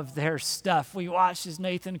all of their stuff. We watched as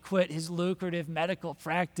Nathan quit his lucrative medical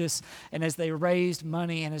practice and as they raised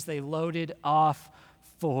money and as they loaded off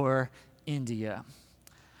for India.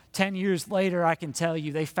 10 years later, I can tell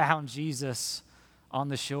you, they found Jesus on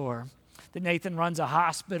the shore. That Nathan runs a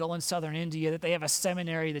hospital in southern India, that they have a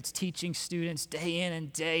seminary that's teaching students day in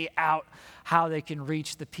and day out how they can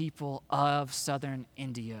reach the people of southern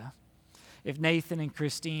India. If Nathan and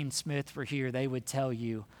Christine Smith were here, they would tell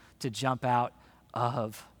you to jump out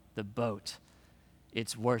of the boat.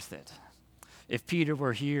 It's worth it. If Peter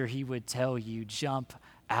were here, he would tell you, jump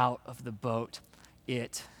out of the boat.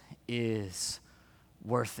 It is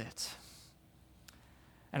worth it.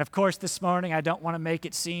 And of course, this morning, I don't want to make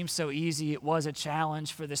it seem so easy. It was a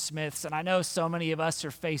challenge for the Smiths. And I know so many of us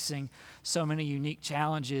are facing so many unique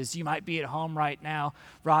challenges. You might be at home right now.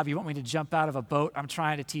 Rob, you want me to jump out of a boat? I'm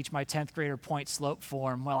trying to teach my 10th grader point slope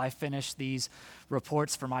form while I finish these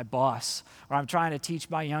reports for my boss. Or I'm trying to teach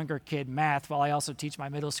my younger kid math while I also teach my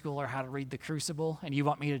middle schooler how to read the Crucible. And you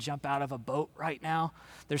want me to jump out of a boat right now?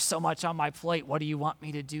 There's so much on my plate. What do you want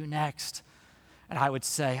me to do next? And I would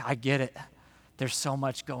say, I get it. There's so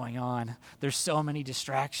much going on. There's so many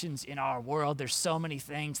distractions in our world. There's so many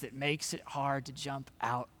things that makes it hard to jump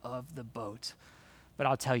out of the boat. But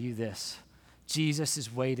I'll tell you this, Jesus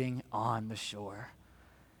is waiting on the shore,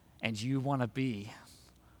 and you want to be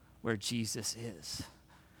where Jesus is.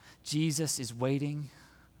 Jesus is waiting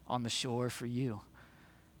on the shore for you,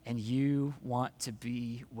 and you want to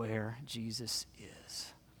be where Jesus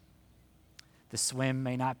is. The swim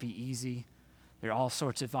may not be easy. There are all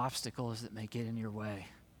sorts of obstacles that may get in your way.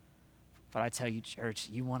 But I tell you, church,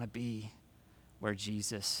 you want to be where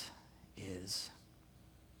Jesus is.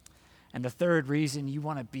 And the third reason you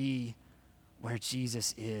want to be where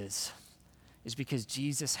Jesus is because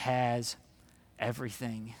Jesus has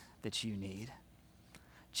everything that you need.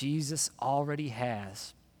 Jesus already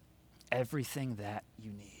has everything that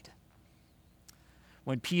you need.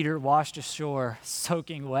 When Peter washed ashore,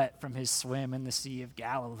 soaking wet from his swim in the Sea of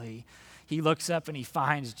Galilee, he looks up and he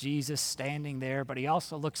finds Jesus standing there, but he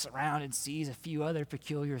also looks around and sees a few other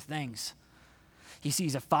peculiar things. He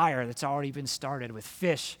sees a fire that's already been started with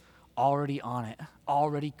fish already on it,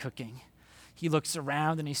 already cooking. He looks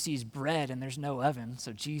around and he sees bread and there's no oven,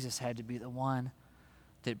 so Jesus had to be the one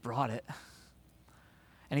that brought it.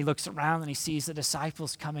 And he looks around and he sees the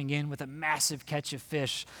disciples coming in with a massive catch of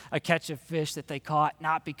fish, a catch of fish that they caught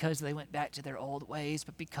not because they went back to their old ways,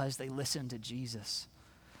 but because they listened to Jesus.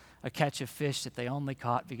 A catch of fish that they only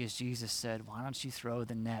caught because Jesus said, why don't you throw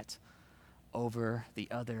the net over the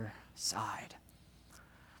other side?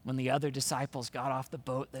 When the other disciples got off the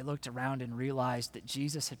boat, they looked around and realized that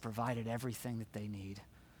Jesus had provided everything that they need.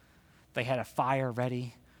 They had a fire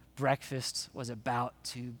ready. Breakfast was about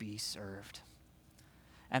to be served.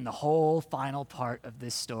 And the whole final part of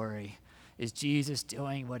this story is Jesus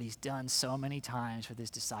doing what he's done so many times with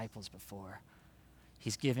his disciples before.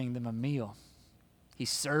 He's giving them a meal. He's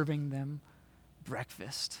serving them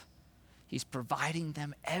breakfast. He's providing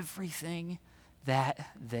them everything that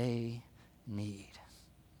they need.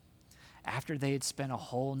 After they had spent a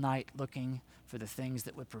whole night looking for the things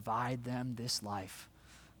that would provide them this life,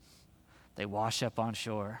 they wash up on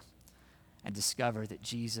shore and discover that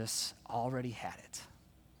Jesus already had it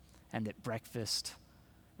and that breakfast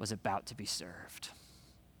was about to be served.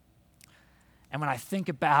 And when I think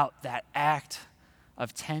about that act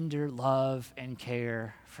of tender love and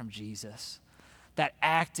care from Jesus, that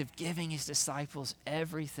act of giving his disciples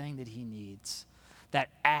everything that he needs, that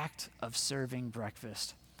act of serving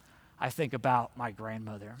breakfast, I think about my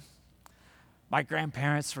grandmother. My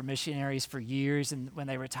grandparents were missionaries for years, and when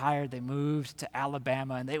they retired, they moved to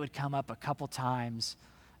Alabama, and they would come up a couple times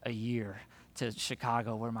a year to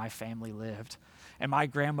Chicago, where my family lived. And my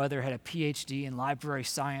grandmother had a PhD in library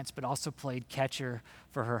science, but also played catcher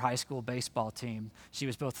for her high school baseball team. She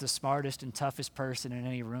was both the smartest and toughest person in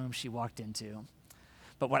any room she walked into.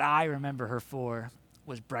 But what I remember her for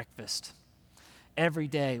was breakfast. Every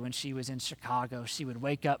day when she was in Chicago, she would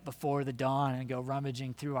wake up before the dawn and go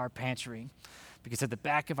rummaging through our pantry, because at the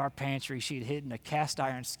back of our pantry, she had hidden a cast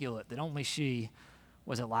iron skillet that only she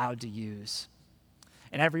was allowed to use.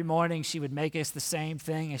 And every morning, she would make us the same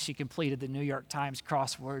thing as she completed the New York Times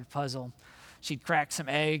crossword puzzle. She'd crack some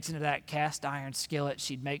eggs into that cast iron skillet.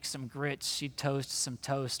 She'd make some grits. She'd toast some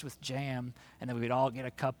toast with jam, and then we'd all get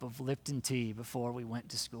a cup of Lipton tea before we went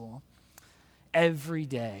to school. Every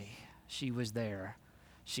day she was there,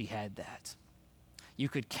 she had that. You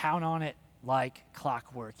could count on it like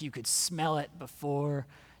clockwork. You could smell it before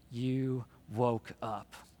you woke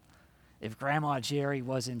up. If Grandma Jerry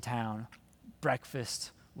was in town,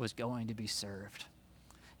 breakfast was going to be served.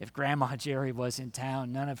 If Grandma Jerry was in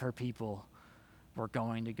town, none of her people were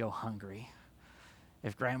going to go hungry.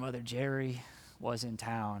 If Grandmother Jerry was in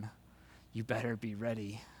town, you better be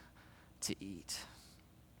ready to eat.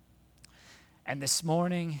 And this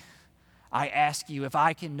morning, I ask you, if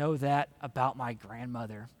I can know that about my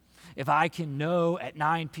grandmother, if I can know at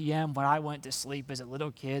 9 p.m. when I went to sleep as a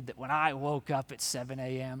little kid that when I woke up at 7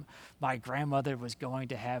 a.m., my grandmother was going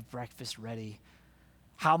to have breakfast ready,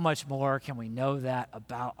 how much more can we know that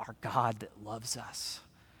about our God that loves us?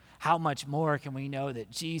 How much more can we know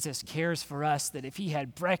that Jesus cares for us, that if he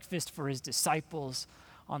had breakfast for his disciples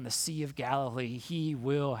on the Sea of Galilee, he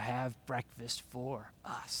will have breakfast for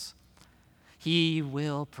us. He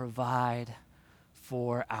will provide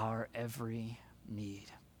for our every need.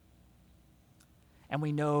 And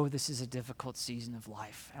we know this is a difficult season of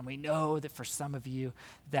life. And we know that for some of you,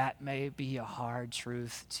 that may be a hard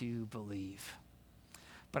truth to believe.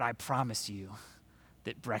 But I promise you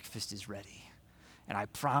that breakfast is ready. And I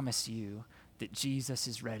promise you that Jesus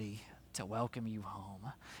is ready to welcome you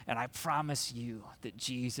home. And I promise you that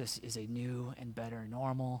Jesus is a new and better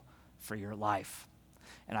normal for your life.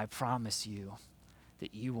 And I promise you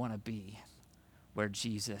that you want to be where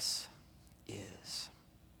Jesus is.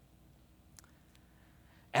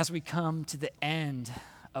 As we come to the end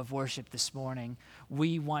of worship this morning,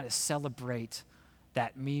 we want to celebrate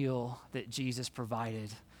that meal that Jesus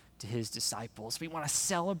provided to his disciples. We want to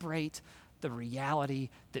celebrate the reality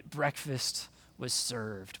that breakfast was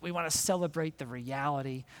served. We want to celebrate the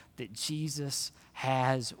reality that Jesus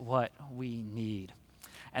has what we need.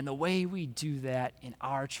 And the way we do that in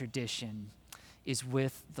our tradition is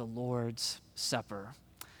with the Lord's Supper.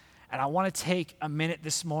 And I want to take a minute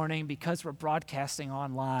this morning, because we're broadcasting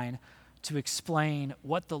online, to explain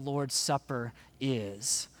what the Lord's Supper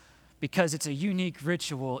is, because it's a unique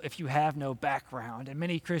ritual if you have no background, and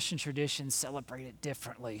many Christian traditions celebrate it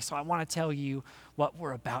differently. So I want to tell you what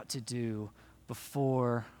we're about to do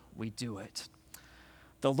before we do it.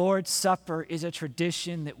 The Lord's Supper is a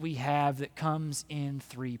tradition that we have that comes in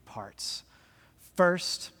 3 parts.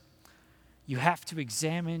 First, you have to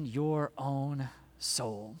examine your own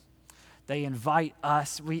soul. They invite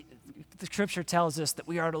us, the scripture tells us that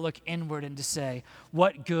we are to look inward and to say,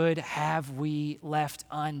 what good have we left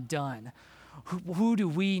undone? Who do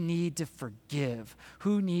we need to forgive?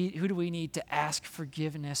 Who do we need to ask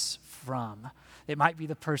forgiveness from? It might be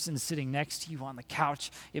the person sitting next to you on the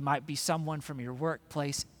couch. It might be someone from your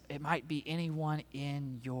workplace. It might be anyone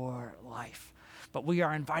in your life. But we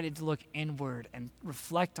are invited to look inward and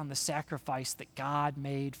reflect on the sacrifice that God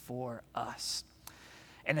made for us.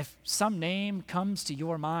 And if some name comes to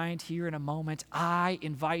your mind here in a moment, I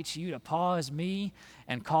invite you to pause me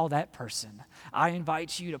and call that person. I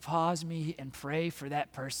invite you to pause me and pray for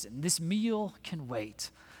that person. This meal can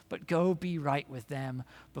wait, but go be right with them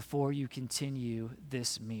before you continue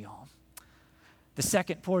this meal. The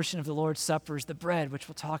second portion of the Lord's Supper is the bread, which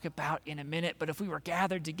we'll talk about in a minute. But if we were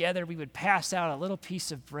gathered together, we would pass out a little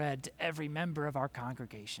piece of bread to every member of our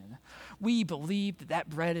congregation. We believe that that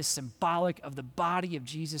bread is symbolic of the body of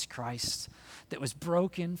Jesus Christ that was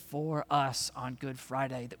broken for us on Good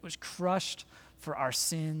Friday, that was crushed for our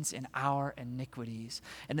sins and our iniquities.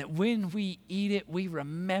 And that when we eat it, we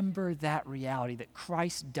remember that reality, that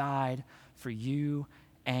Christ died for you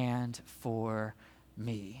and for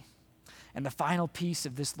me. And the final piece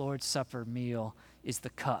of this Lord's Supper meal is the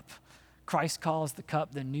cup. Christ calls the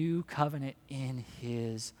cup the new covenant in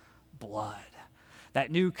his blood. That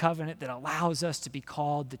new covenant that allows us to be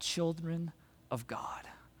called the children of God.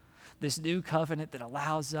 This new covenant that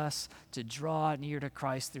allows us to draw near to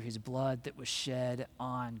Christ through his blood that was shed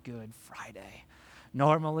on Good Friday.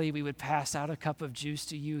 Normally, we would pass out a cup of juice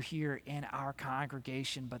to you here in our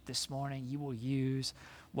congregation, but this morning you will use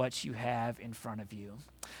what you have in front of you.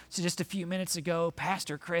 So just a few minutes ago,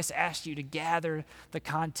 Pastor Chris asked you to gather the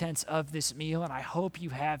contents of this meal, and I hope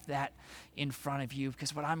you have that in front of you,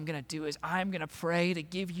 because what I'm going to do is I'm going to pray to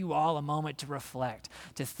give you all a moment to reflect,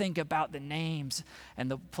 to think about the names and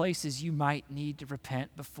the places you might need to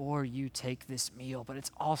repent before you take this meal. But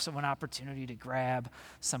it's also an opportunity to grab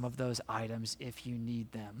some of those items if you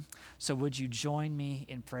need them. So would you join me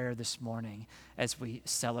in prayer this morning as we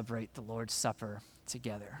celebrate the Lord's Supper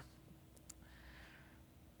together?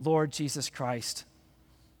 Lord Jesus Christ,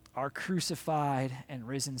 our crucified and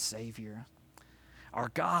risen Savior, our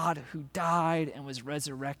God who died and was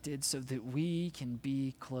resurrected so that we can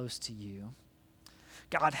be close to you.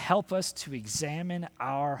 God, help us to examine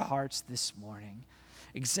our hearts this morning.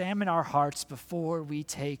 Examine our hearts before we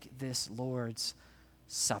take this Lord's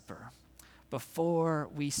Supper, before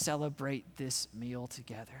we celebrate this meal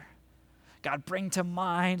together. God, bring to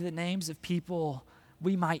mind the names of people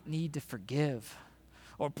we might need to forgive,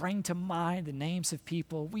 or bring to mind the names of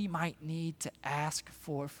people we might need to ask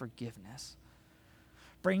for forgiveness.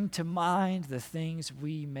 Bring to mind the things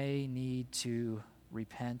we may need to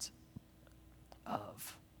repent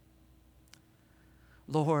of.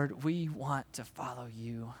 Lord, we want to follow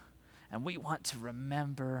you, and we want to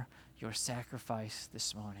remember your sacrifice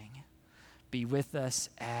this morning. Be with us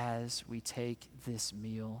as we take this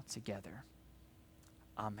meal together.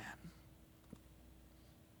 Amen.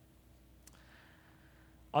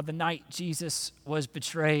 On the night Jesus was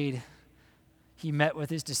betrayed, he met with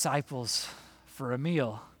his disciples for a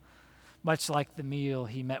meal, much like the meal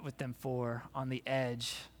he met with them for on the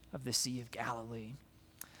edge of the Sea of Galilee.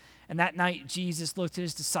 And that night, Jesus looked at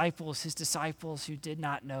his disciples who did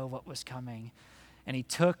not know what was coming, and he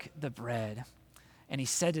took the bread, and he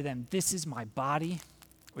said to them, "This is my body,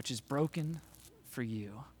 which is broken for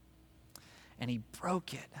you." And he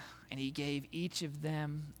broke it, and he gave each of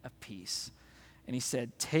them a piece. And he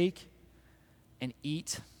said, "Take and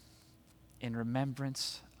eat in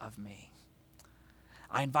remembrance of me."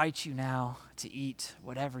 I invite you now to eat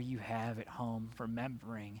whatever you have at home,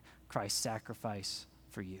 remembering Christ's sacrifice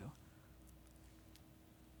for you.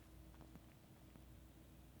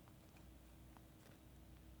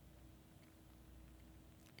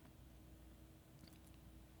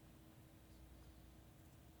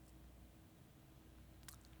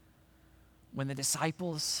 When the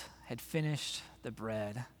disciples had finished the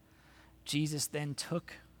bread, Jesus then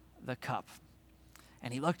took the cup,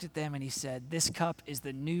 and he looked at them and he said, "This cup is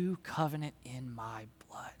the new covenant in my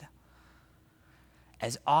blood.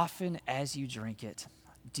 As often as you drink it,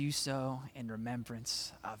 do so in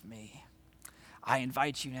remembrance of me." I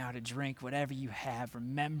invite you now to drink whatever you have,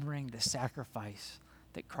 remembering the sacrifice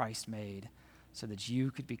that Christ made so that you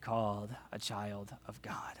could be called a child of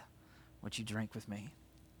God. Would you drink with me?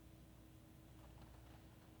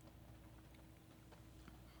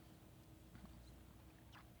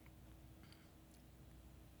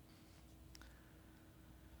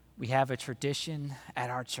 We have a tradition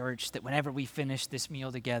at our church that whenever we finish this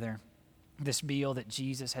meal together, this meal that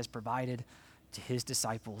Jesus has provided to his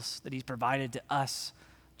disciples, that he's provided to us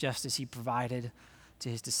just as he provided to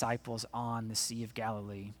his disciples on the Sea of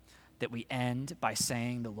Galilee, that we end by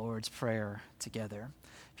saying the Lord's Prayer together.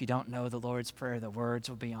 If you don't know the Lord's Prayer, the words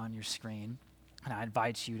will be on your screen, and I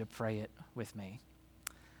invite you to pray it with me.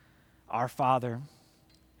 Our Father,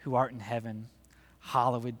 who art in heaven,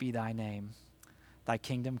 hallowed be thy name. Thy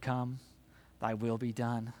kingdom come, thy will be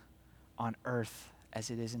done, on earth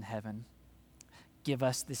as it is in heaven. Give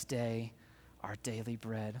us this day our daily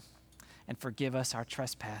bread, and forgive us our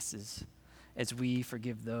trespasses, as we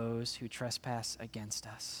forgive those who trespass against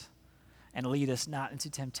us. And lead us not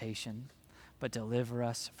into temptation, but deliver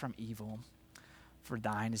us from evil. For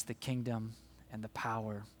thine is the kingdom, and the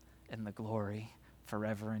power, and the glory,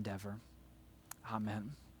 forever and ever.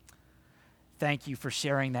 Amen. Thank you for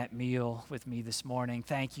sharing that meal with me this morning.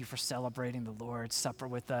 Thank you for celebrating the Lord's Supper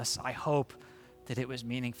with us. I hope that it was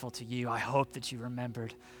meaningful to you. I hope that you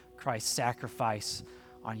remembered Christ's sacrifice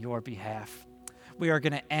on your behalf. We are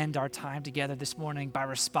going to end our time together this morning by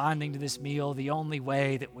responding to this meal the only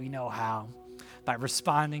way that we know how, by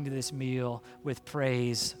responding to this meal with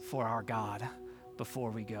praise for our God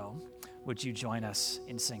before we go. Would you join us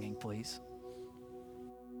in singing, please?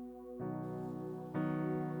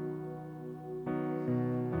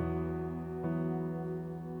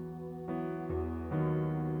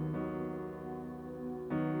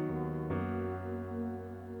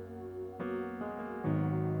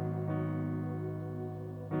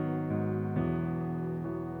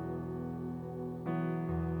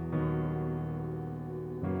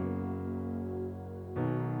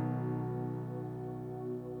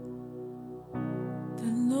 The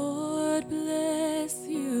Lord bless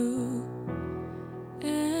you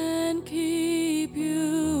and keep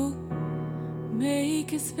you. Make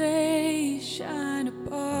his face shine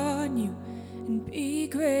upon you and be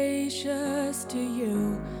gracious to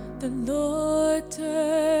you. The Lord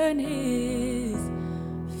turn his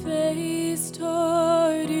face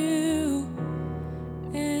toward you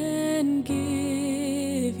and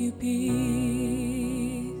give you peace.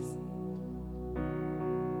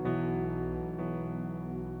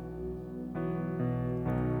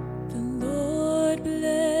 The Lord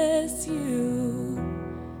bless you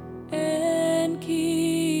and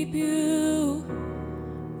keep you.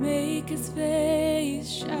 Make his face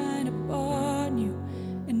shine upon you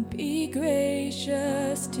and be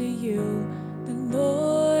gracious to you. The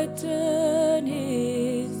Lord turn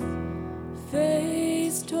his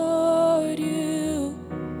face toward you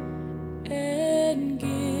and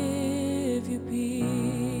give you peace.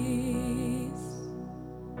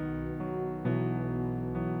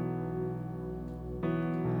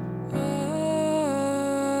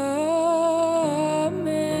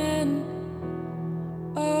 Amen.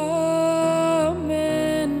 Amen. Amen.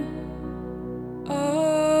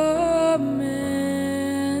 Amen.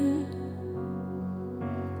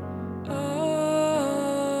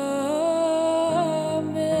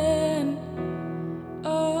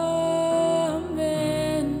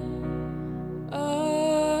 Amen.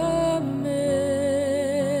 Amen.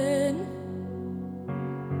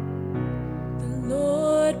 The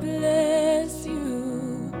Lord bless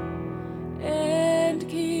you and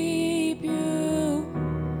keep you.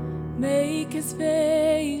 Make his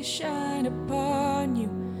face shine upon you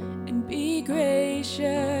and be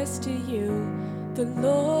gracious to you. The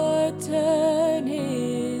Lord turn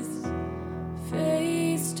his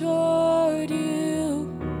face toward you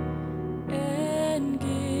and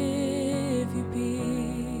give you peace.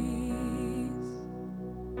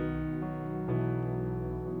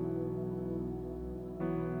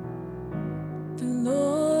 The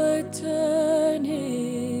Lord turn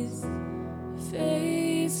his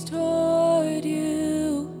face toward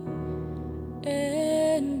you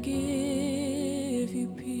and give you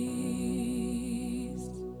peace.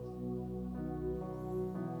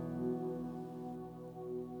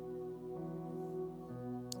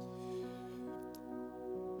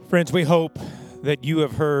 Friends, we hope that you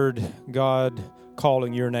have heard God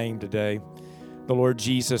calling your name today. The Lord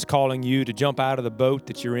Jesus calling you to jump out of the boat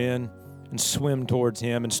that you're in and swim towards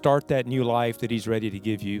him and start that new life that he's ready to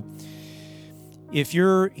give you. If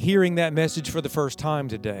you're hearing that message for the first time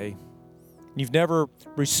today, you've never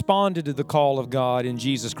responded to the call of God in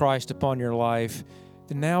Jesus Christ upon your life,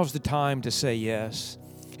 then now's the time to say yes.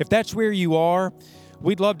 If that's where you are,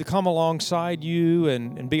 we'd love to come alongside you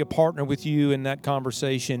and be a partner with you in that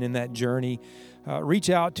conversation, in that journey. Reach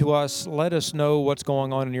out to us. Let us know what's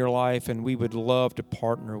going on in your life, and we would love to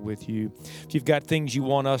partner with you. If you've got things you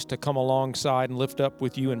want us to come alongside and lift up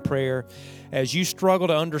with you in prayer, as you struggle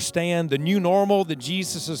to understand the new normal that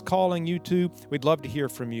Jesus is calling you to, we'd love to hear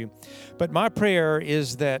from you. But my prayer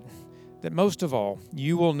is that most of all,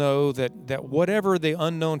 you will know that whatever the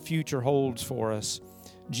unknown future holds for us,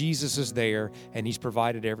 Jesus is there, and he's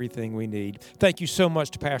provided everything we need. Thank you so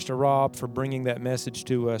much to Pastor Rob for bringing that message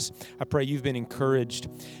to us. I pray you've been encouraged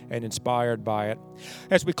and inspired by it.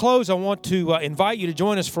 As we close, I want to invite you to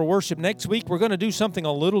join us for worship next week. We're going to do something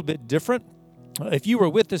a little bit different. If you were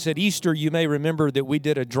with us at Easter, you may remember that we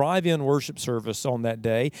did a drive-in worship service on that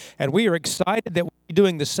day, and we are excited that we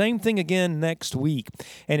doing the same thing again next week.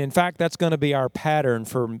 And in fact, that's going to be our pattern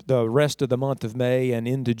for the rest of the month of May and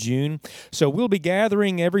into June. So we'll be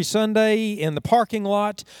gathering every Sunday in the parking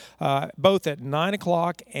lot, both at 9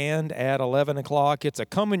 o'clock and at 11 o'clock. It's a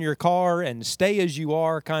come in your car and stay as you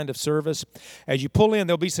are kind of service. As you pull in,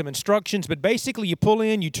 there'll be some instructions, but basically you pull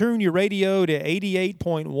in, you tune your radio to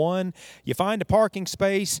 88.1, you find a parking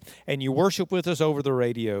space, and you worship with us over the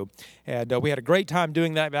radio. And we had a great time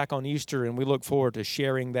doing that back on Easter, and we look forward to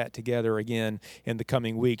sharing that together again in the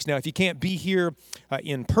coming weeks. Now, if you can't be here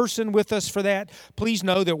in person with us for that, please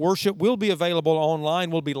know that worship will be available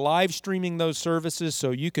online. We'll be live streaming those services,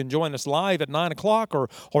 so you can join us live at 9 o'clock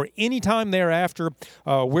or any time thereafter,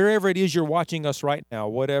 wherever it is you're watching us right now,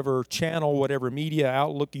 whatever channel, whatever media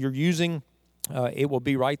outlook you're using. It will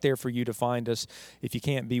be right there for you to find us. If you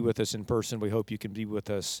can't be with us in person, we hope you can be with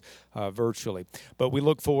us virtually. But we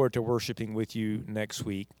look forward to worshiping with you next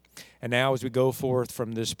week. And now as we go forth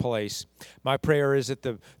from this place, my prayer is that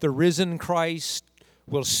the risen Christ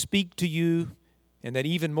will speak to you, and that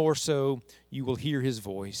even more so, you will hear his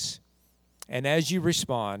voice. And as you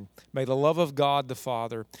respond, may the love of God the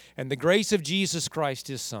Father and the grace of Jesus Christ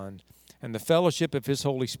his Son and the fellowship of his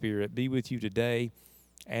Holy Spirit be with you today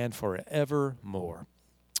and forevermore.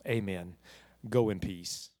 Amen. Go in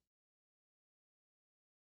peace.